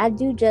 but I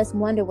do just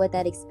wonder what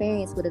that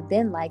experience would have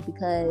been like,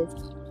 because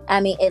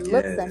it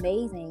looks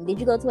amazing. Did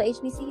you go to a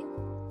HBCU?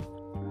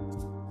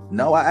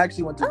 No, I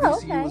actually went to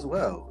VCU as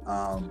well.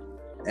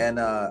 And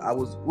I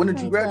was. When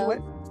did you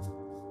graduate?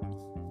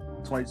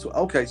 22.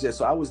 Okay, yeah.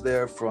 So I was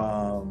there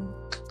from,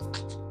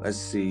 let's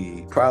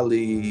see,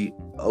 probably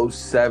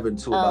 07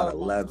 to about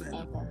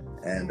 11,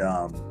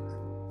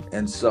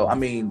 and so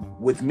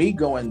with me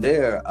going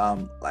there,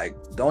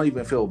 don't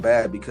even feel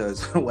bad,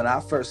 because when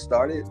I first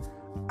started,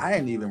 I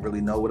didn't even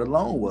really know what a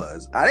loan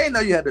was. I didn't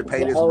know you had to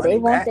pay this money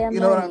back. You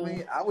know what I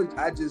mean?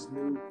 I just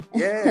knew.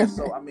 Yeah.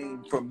 So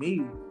for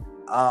me,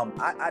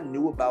 I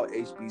knew about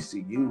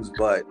HBCUs,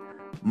 but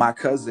my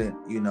cousin,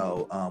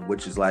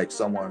 which is like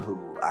someone who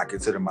I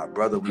consider my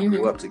brother, we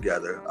grew up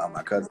together,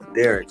 my cousin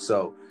Derek.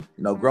 So,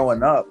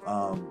 growing up,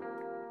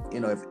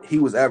 if he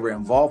was ever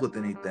involved with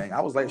anything, I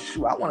was like,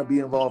 shoot, I want to be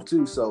involved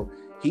too. So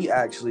he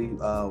actually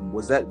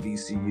was at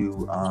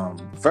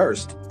VCU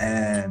first,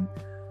 and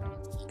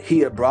he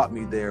had brought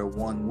me there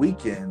one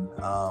weekend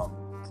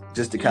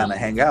just to kind of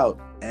hang out.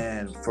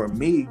 And for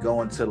me,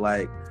 going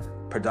to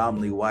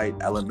predominantly white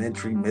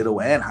elementary,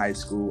 middle, and high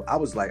school, I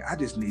was like, I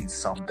just need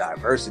some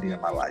diversity in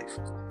my life.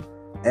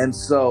 And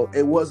so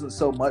it wasn't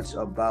so much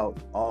about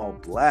all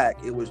Black,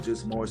 it was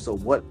just more so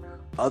what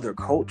other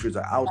cultures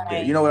are out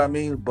there. You know what I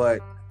mean?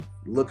 But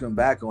looking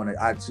back on it,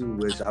 I too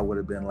wish I would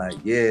have been like,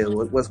 yeah,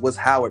 what's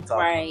Howard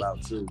talking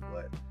about too?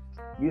 But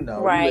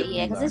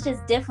because it's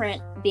just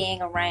different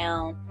being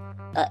around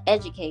an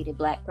educated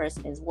Black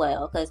person as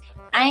well. Because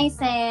I ain't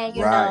saying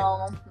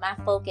my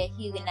folk at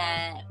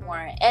Huguenot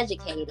weren't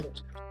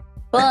educated,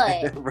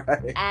 but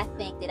I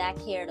think that I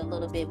cared a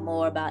little bit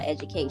more about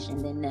education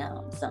than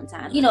them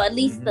sometimes. At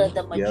least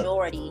the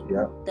majority,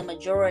 the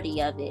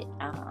majority of it.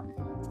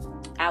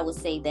 I would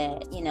say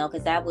that,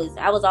 because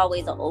I was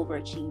always an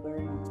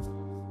overachiever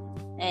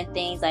and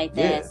things like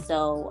that.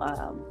 So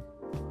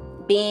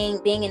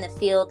being in the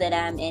field that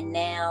I'm in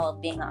now,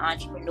 of being an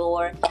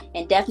entrepreneur,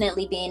 and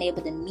definitely being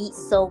able to meet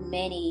so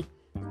many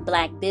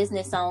Black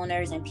business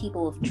owners and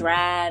people with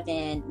drive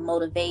and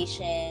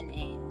motivation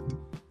and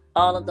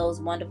all of those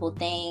wonderful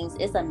things,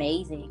 it's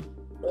amazing.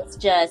 It's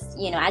just,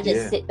 I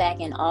just sit back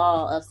in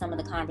awe of some of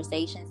the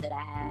conversations that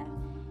I have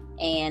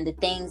and the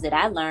things that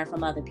I learn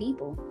from other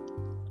people.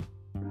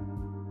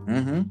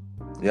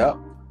 Yep,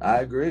 I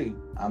agree.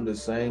 I'm the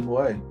same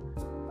way.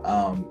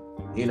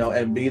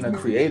 And being a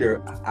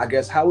creator, I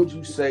guess, how would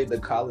you say the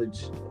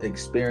college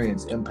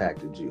experience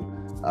impacted you?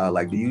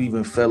 Do you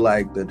even feel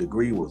like the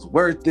degree was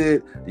worth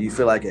it? Do you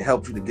feel like it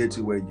helped you to get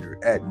to where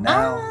you're at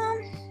now?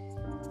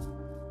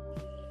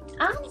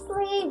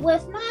 Honestly,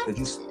 with my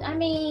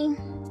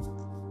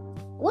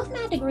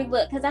degree,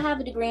 because I have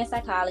a degree in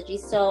psychology,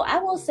 so I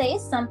will say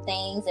it's some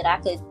things that I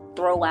could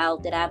throw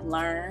out that I've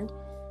learned.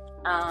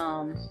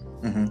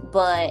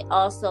 But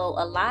also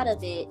a lot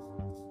of it,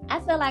 I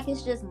feel like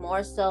it's just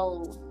more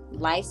so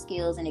life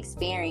skills and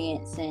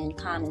experience and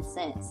common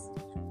sense,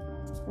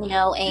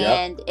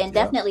 and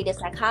definitely the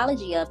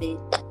psychology of it,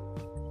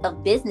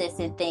 of business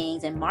and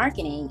things and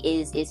marketing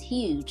is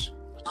huge.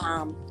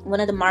 One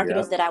of the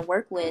marketers that I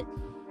work with,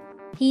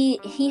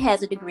 he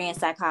has a degree in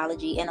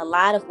psychology, and a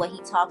lot of what he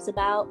talks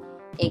about,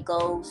 it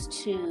goes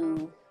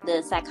to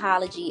the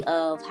psychology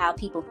of how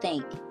people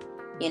think,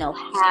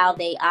 how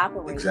they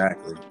operate,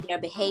 their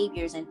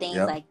behaviors and things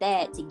like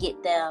that, to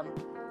get them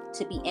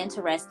to be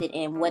interested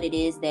in what it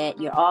is that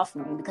you're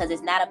offering. Because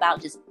it's not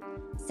about just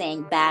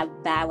saying buy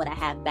what I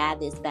have, buy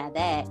this, buy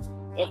that.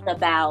 It's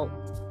about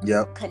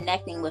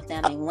connecting with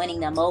them and winning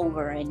them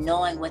over and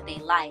knowing what they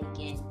like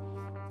and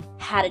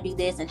how to do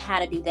this and how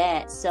to do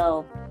that.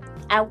 So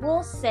I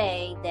will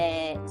say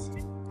that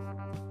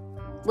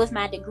with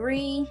my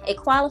degree, it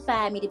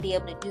qualified me to be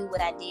able to do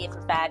what I did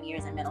for 5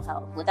 years in mental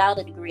health. Without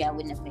a degree, I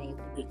wouldn't have been able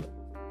to do it.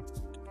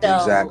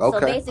 So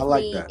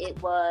basically,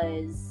 it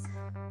was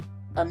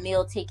a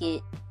meal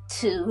ticket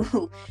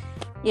to,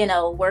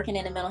 working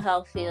in the mental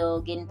health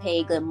field, getting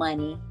paid good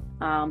money,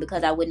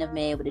 because I wouldn't have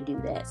been able to do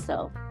that.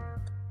 So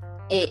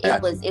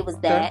it was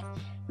that.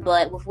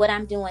 But with what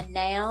I'm doing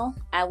now,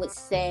 I would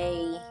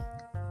say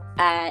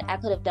I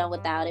could have done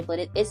without it, but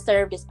it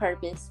served its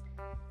purpose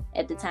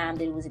at the time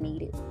that it was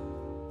needed.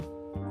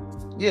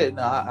 Yeah,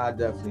 no, I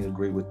definitely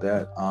agree with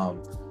that.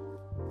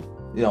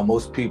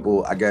 Most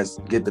people, I guess,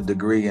 get the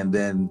degree and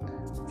then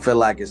feel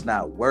like it's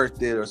not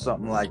worth it or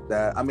something like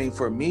that.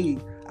 For me,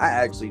 I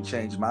actually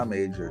changed my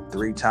major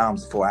 3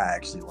 times before I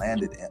actually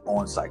landed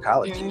on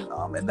psychology.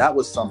 And that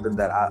was something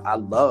that I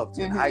loved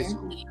in high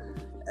school.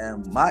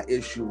 And my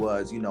issue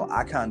was,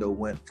 I kind of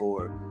went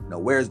for,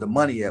 where's the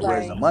money at?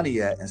 Where's the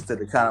money at?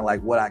 Instead of kind of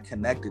like what I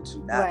connected to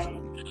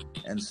naturally.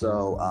 And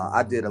so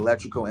I did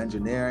electrical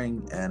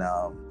engineering, and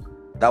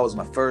that was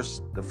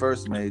the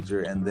first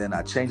major. And then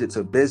I changed it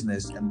to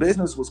business, and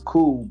business was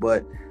cool,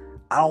 but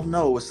I don't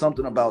know, it was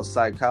something about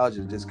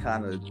psychology that just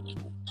kind of,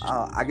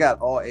 I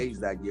got all A's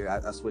that year.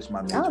 I switched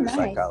my major to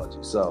psychology.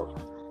 So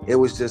it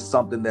was just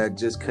something that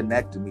just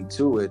connected me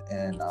to it.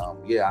 And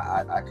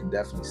I can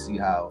definitely see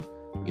how,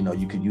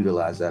 you could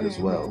utilize that as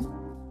well.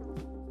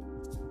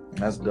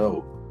 That's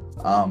dope.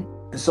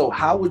 And so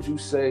how would you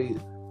say,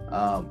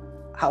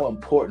 how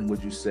important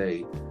would you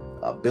say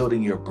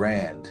building your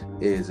brand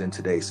is in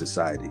today's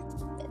society?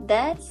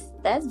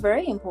 That's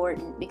very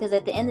important, because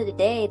at the end of the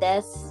day,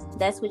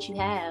 that's what you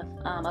have.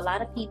 A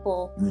lot of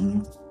people,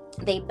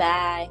 they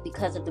buy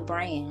because of the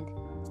brand,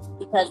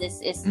 because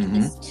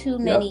it's too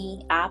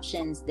many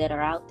options that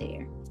are out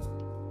there.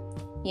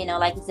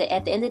 Like I said,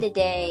 at the end of the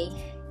day,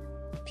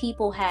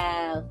 people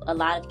have a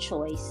lot of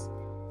choice.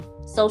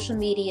 Social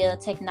media,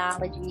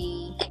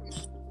 technology,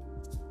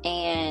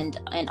 and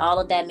all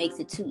of that makes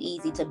it too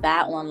easy to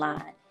buy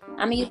online.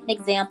 I'm gonna use an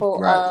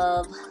example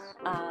of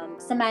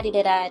somebody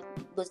that I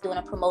was doing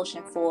a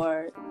promotion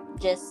for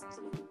just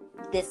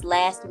this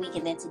last week,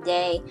 and then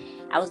today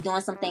I was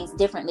doing some things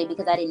differently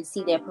because I didn't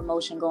see their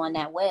promotion going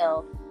that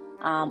well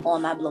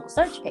on my Blocal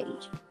Search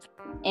page.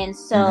 And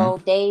so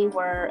they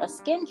were a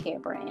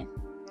skincare brand.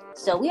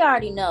 So we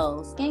already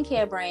know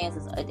skincare brands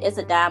it's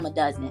a dime a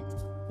dozen.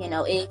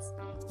 It's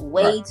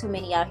way too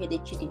many out here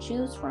that you can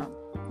choose from.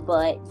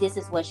 But this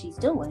is what she's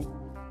doing.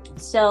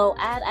 So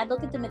I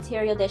looked at the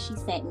material that she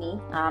sent me,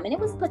 and it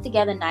was put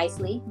together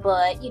nicely.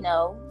 But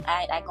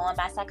I go in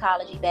my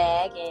psychology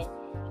bag and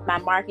my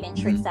marketing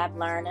tricks I've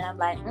learned, and I'm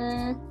like,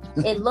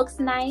 it looks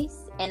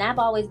nice. And I've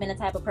always been the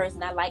type of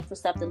person, I like for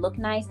stuff to look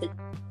nice. But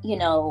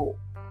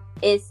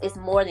it's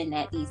more than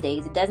that these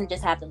days. It doesn't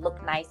just have to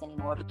look nice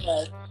anymore,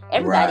 because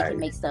everybody can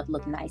make stuff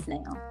look nice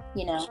now.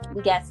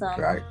 We got some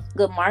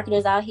good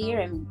marketers out here,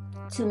 and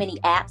too many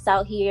apps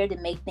out here to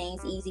make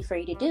things easy for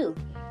you to do.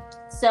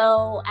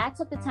 So I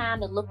took the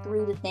time to look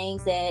through the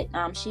things that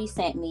she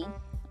sent me.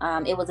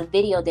 It was a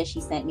video that she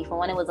sent me. For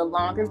one, it was a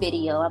longer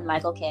video. I'm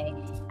like, okay,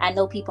 I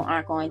know people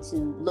aren't going to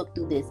look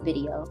through this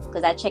video,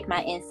 because I check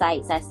my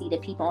insights. I see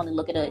that people only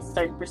look at a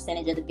certain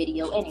percentage of the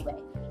video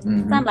anyway. So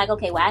I'm like,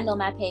 okay, well, I know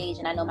my page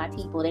and I know my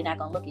people. They're not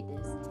going to look at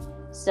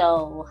this.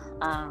 So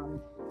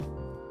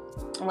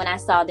when I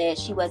saw that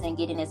she wasn't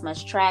getting as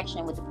much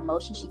traction with the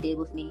promotion she did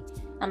with me,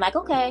 I'm like,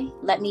 okay,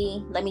 let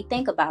me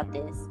think about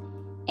this.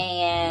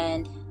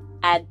 And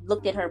I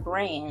looked at her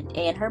brand,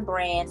 and her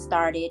brand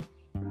started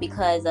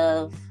because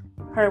of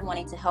her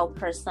wanting to help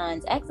her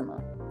son's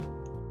eczema.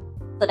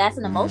 So that's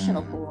an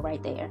emotional pull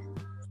right there.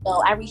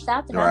 So I reached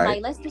out to her. I'm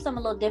like, let's do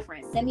something a little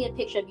different. Send me a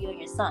picture of you and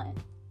your son.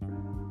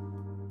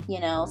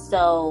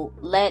 So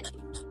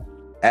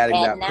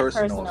adding that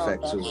personal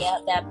effect to it. Yeah,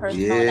 that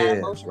personal, that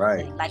emotional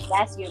thing. Like,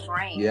 that's your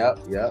brand. Yep.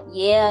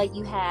 Yeah,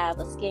 you have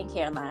a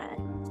skincare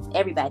line.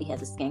 Everybody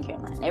has a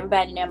skincare line.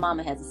 Everybody and their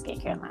mama has a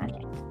skincare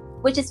line,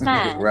 which is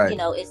fine.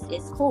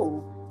 It's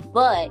cool.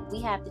 But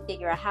we have to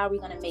figure out how we're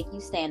going to make you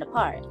stand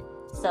apart.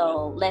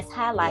 So let's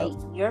highlight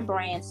your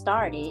brand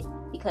started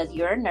because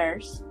you're a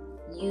nurse.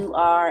 You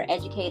are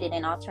educated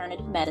in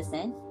alternative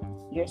medicine.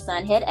 Your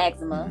son had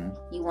eczema.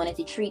 You wanted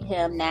to treat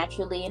him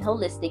naturally and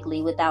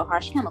holistically without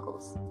harsh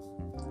chemicals.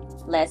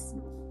 Let's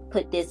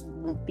put this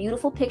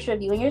beautiful picture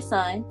of you and your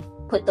son,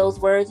 put those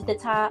words at the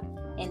top,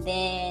 and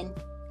then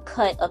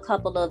cut a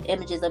couple of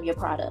images of your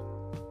product.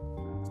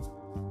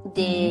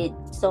 Did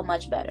so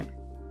much better,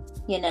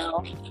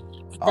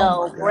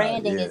 So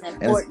branding is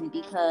important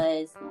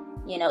because,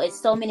 it's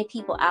so many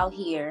people out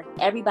here.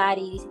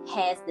 Everybody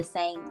has the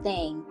same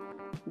thing.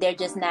 They're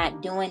just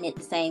not doing it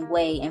the same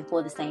way and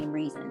for the same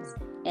reasons.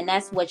 And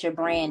that's what your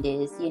brand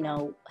is,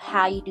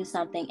 how you do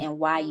something and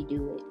why you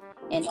do it.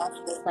 And that's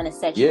what's going to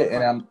set you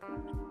apart.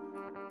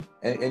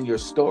 And your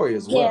story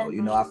as well.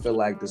 I feel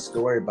like the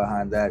story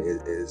behind that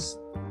is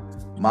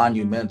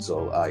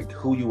monumental, like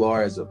who you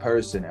are as a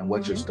person and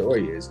what your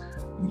story is.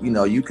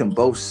 You can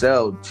both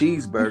sell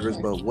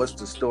cheeseburgers, but what's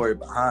the story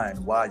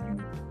behind why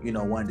you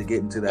wanted to get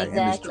into that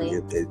industry?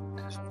 It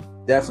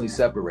definitely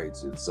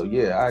separates it. So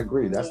I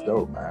agree. That's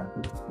dope, man.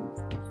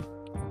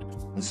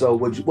 And so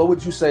what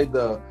would you say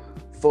the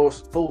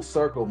full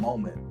circle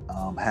moment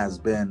has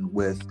been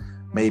with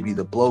maybe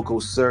the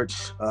Blocal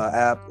Search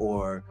app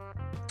or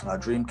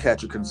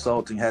Dreamcatcher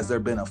Consulting? Has there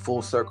been a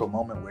full circle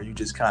moment where you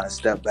just kind of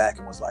stepped back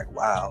and was like,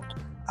 wow,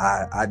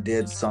 I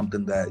did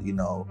something that,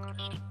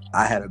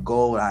 I had a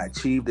goal, I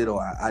achieved it,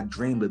 or I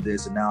dreamed of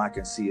this, and now I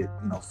can see it,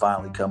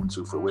 finally coming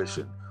to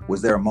fruition?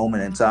 Was there a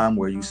moment in time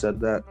where you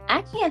said that?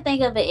 I can't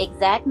think of an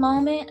exact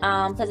moment,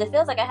 because it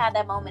feels like I have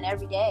that moment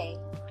every day.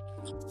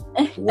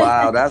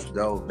 Wow, that's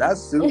dope. That's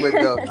super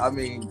dope. I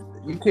mean,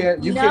 You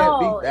can't beat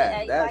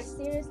that. Like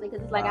seriously,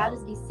 because it's like I'll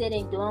just be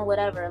sitting doing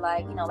whatever.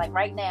 Like, you know, like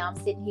right now I'm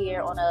sitting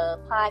here on a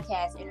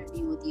podcast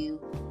interview with you.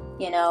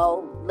 You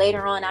know,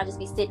 later on I'll just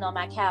be sitting on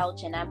my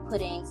couch and I'm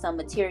putting some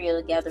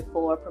material together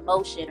for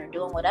promotion or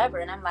doing whatever.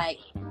 And I'm like,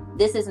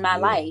 this is my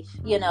life.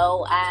 You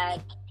know,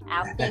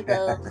 I'll think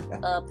of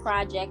a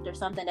project or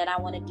something that I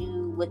want to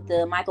do with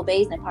the Michael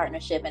Baisden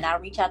partnership, and I'll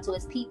reach out to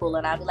his people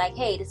and I'll be like,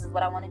 hey, this is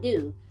what I want to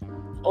do.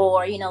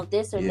 Or, you know,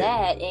 this or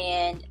that.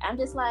 And I'm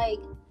just like,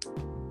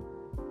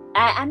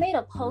 I made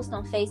a post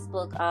on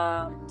Facebook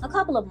a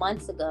couple of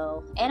months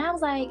ago, and I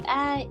was like,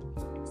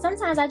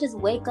 sometimes I just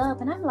wake up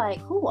and I'm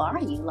like, who are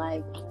you?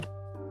 Like,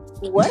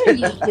 what are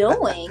you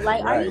doing?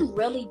 Like, are you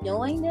really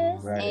doing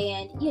this?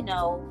 And, you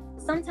know,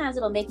 sometimes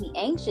it'll make me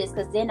anxious,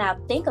 because then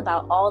I'll think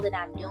about all that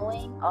I'm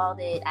doing, all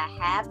that I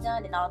have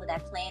done, and all that I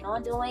plan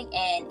on doing.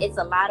 And it's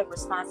a lot of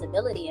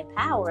responsibility and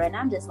power. And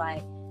I'm just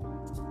like,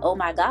 oh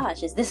my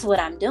gosh, is this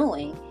what I'm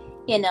doing?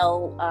 You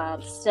know,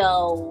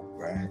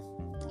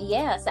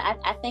 yeah, so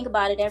I think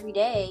about it every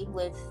day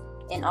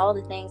in all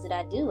the things that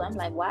I do. I'm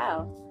like,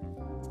 wow,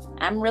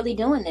 I'm really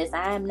doing this.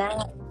 I'm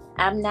not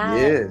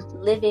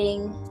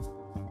living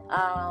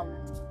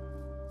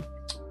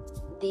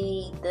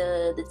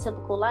the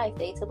typical life,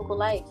 the atypical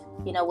life,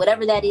 you know,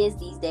 whatever that is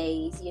these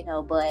days, you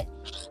know, but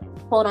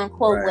quote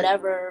unquote,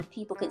 whatever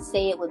people could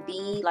say it would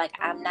be, like,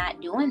 I'm not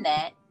doing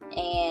that,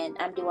 and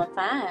I'm doing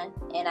fine,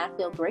 and I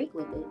feel great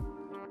with it.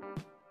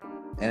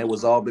 And it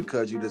was all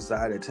because you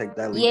decided to take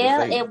that leap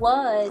of faith. It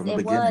was.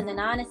 And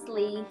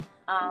honestly,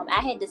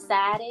 I had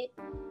decided.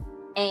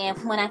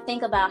 And when I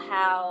think about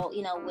how,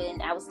 you know,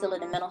 when I was still in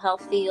the mental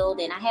health field,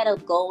 and I had a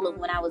goal of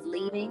when I was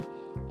leaving,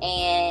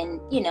 and,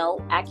 you know,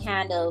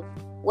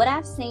 what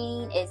I've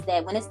seen is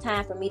that when it's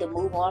time for me to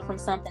move on from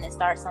something and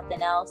start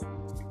something else,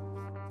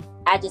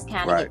 I just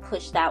kind of get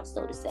pushed out,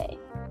 so to say.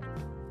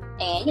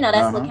 And, you know,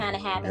 that's what kind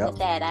of happened with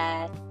that.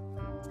 I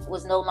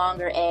was no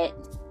longer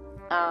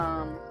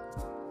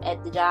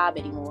at the job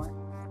anymore.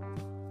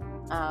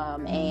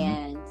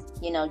 And,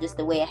 you know, just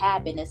the way it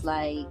happened, it's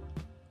like,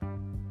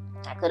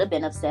 I could have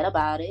been upset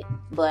about it,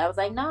 but I was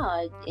like,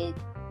 no, it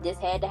this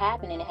had to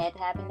happen, and it had to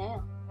happen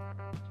now.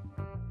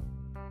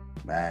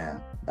 Man,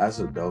 that's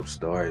a dope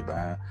story,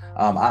 man.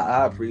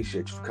 I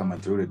appreciate you for coming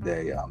through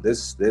today.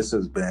 This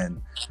has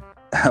been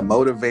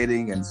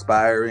motivating,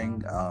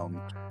 inspiring.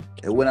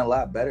 It went a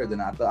lot better than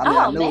I thought. I mean,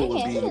 I knew it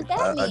would be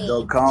a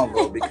dope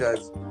convo,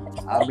 because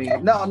I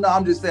mean, no,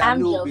 I'm just saying, I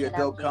knew it would be a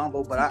dope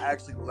convo, but I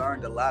actually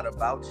learned a lot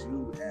about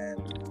you,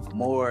 and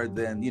more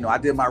than, you know, I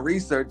did my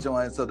research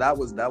on it, so that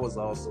was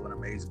also an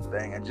amazing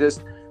thing. And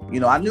just, you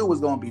know, I knew it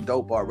was going to be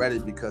dope already,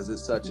 because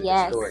it's such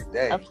a historic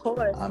day. Of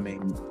course. I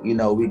mean, you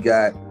know, we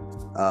got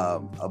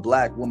a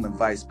Black woman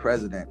vice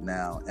president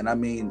now, and I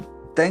mean,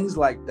 things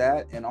like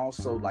that, and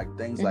also like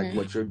things like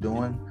what you're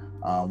doing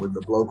with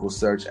the Blocal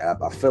Search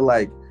app, I feel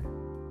like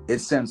it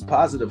sends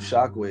positive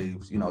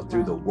shockwaves, you know,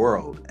 through the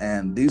world.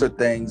 And these are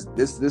things,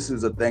 this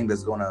is a thing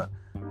that's going to,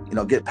 you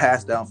know, get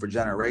passed down for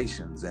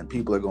generations, and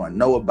people are going to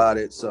know about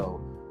it.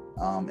 So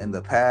in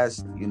the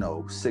past, you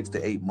know, 6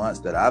 to 8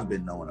 months that I've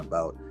been knowing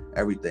about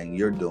everything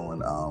you're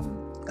doing,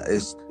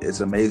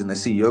 it's amazing to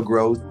see your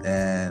growth,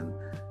 and,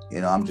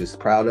 you know, I'm just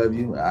proud of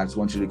you. I just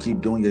want you to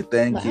keep doing your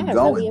thing, keep going.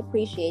 I really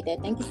appreciate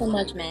that. Thank you so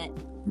much, Matt.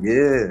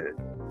 Yeah,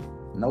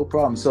 no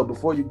problem. So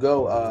before you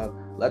go,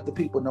 let the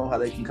people know how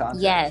they can contact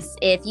you. Yes,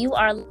 if you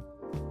are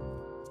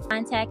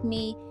contact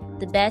me,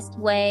 the best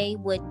way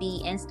would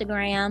be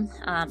Instagram.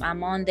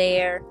 I'm on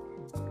there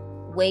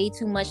way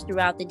too much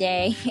throughout the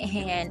day,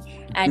 and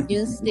I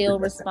do still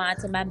respond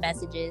to my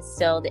messages.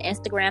 So the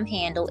Instagram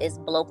handle is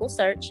Blocal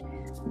Search.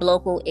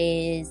 Blocal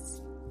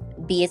is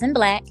B as in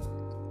black,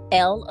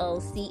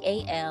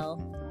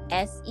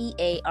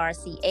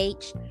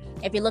 LOCALSEARCH.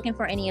 If you're looking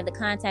for any of the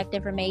contact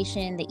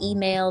information, the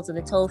emails, or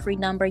the toll-free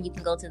number, you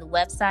can go to the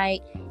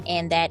website,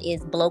 and that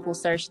is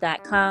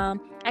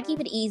blocalsearch.com. I keep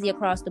it easy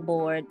across the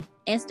board.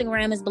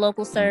 Instagram is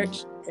Blocal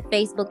Search. The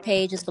Facebook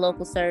page is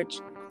Blocal Search.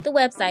 The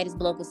website is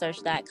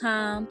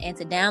blocalsearch.com. And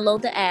to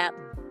download the app,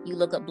 you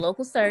look up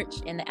Blocal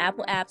Search in the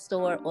Apple App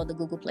Store or the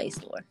Google Play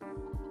Store.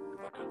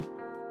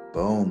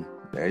 Boom.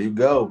 There you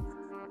go.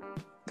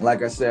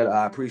 Like I said,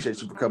 I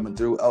appreciate you for coming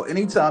through. Oh,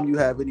 anytime you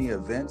have any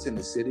events in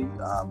the city,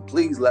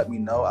 please let me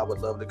know. I would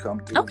love to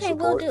come through. Okay,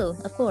 will do.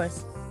 Of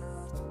course.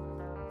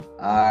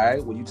 All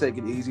right. Well, you take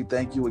it easy.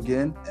 Thank you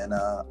again. And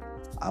I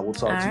will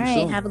talk to you soon.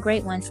 All right. Have a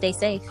great one. Stay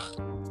safe.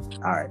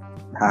 All right.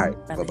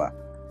 Bye-bye.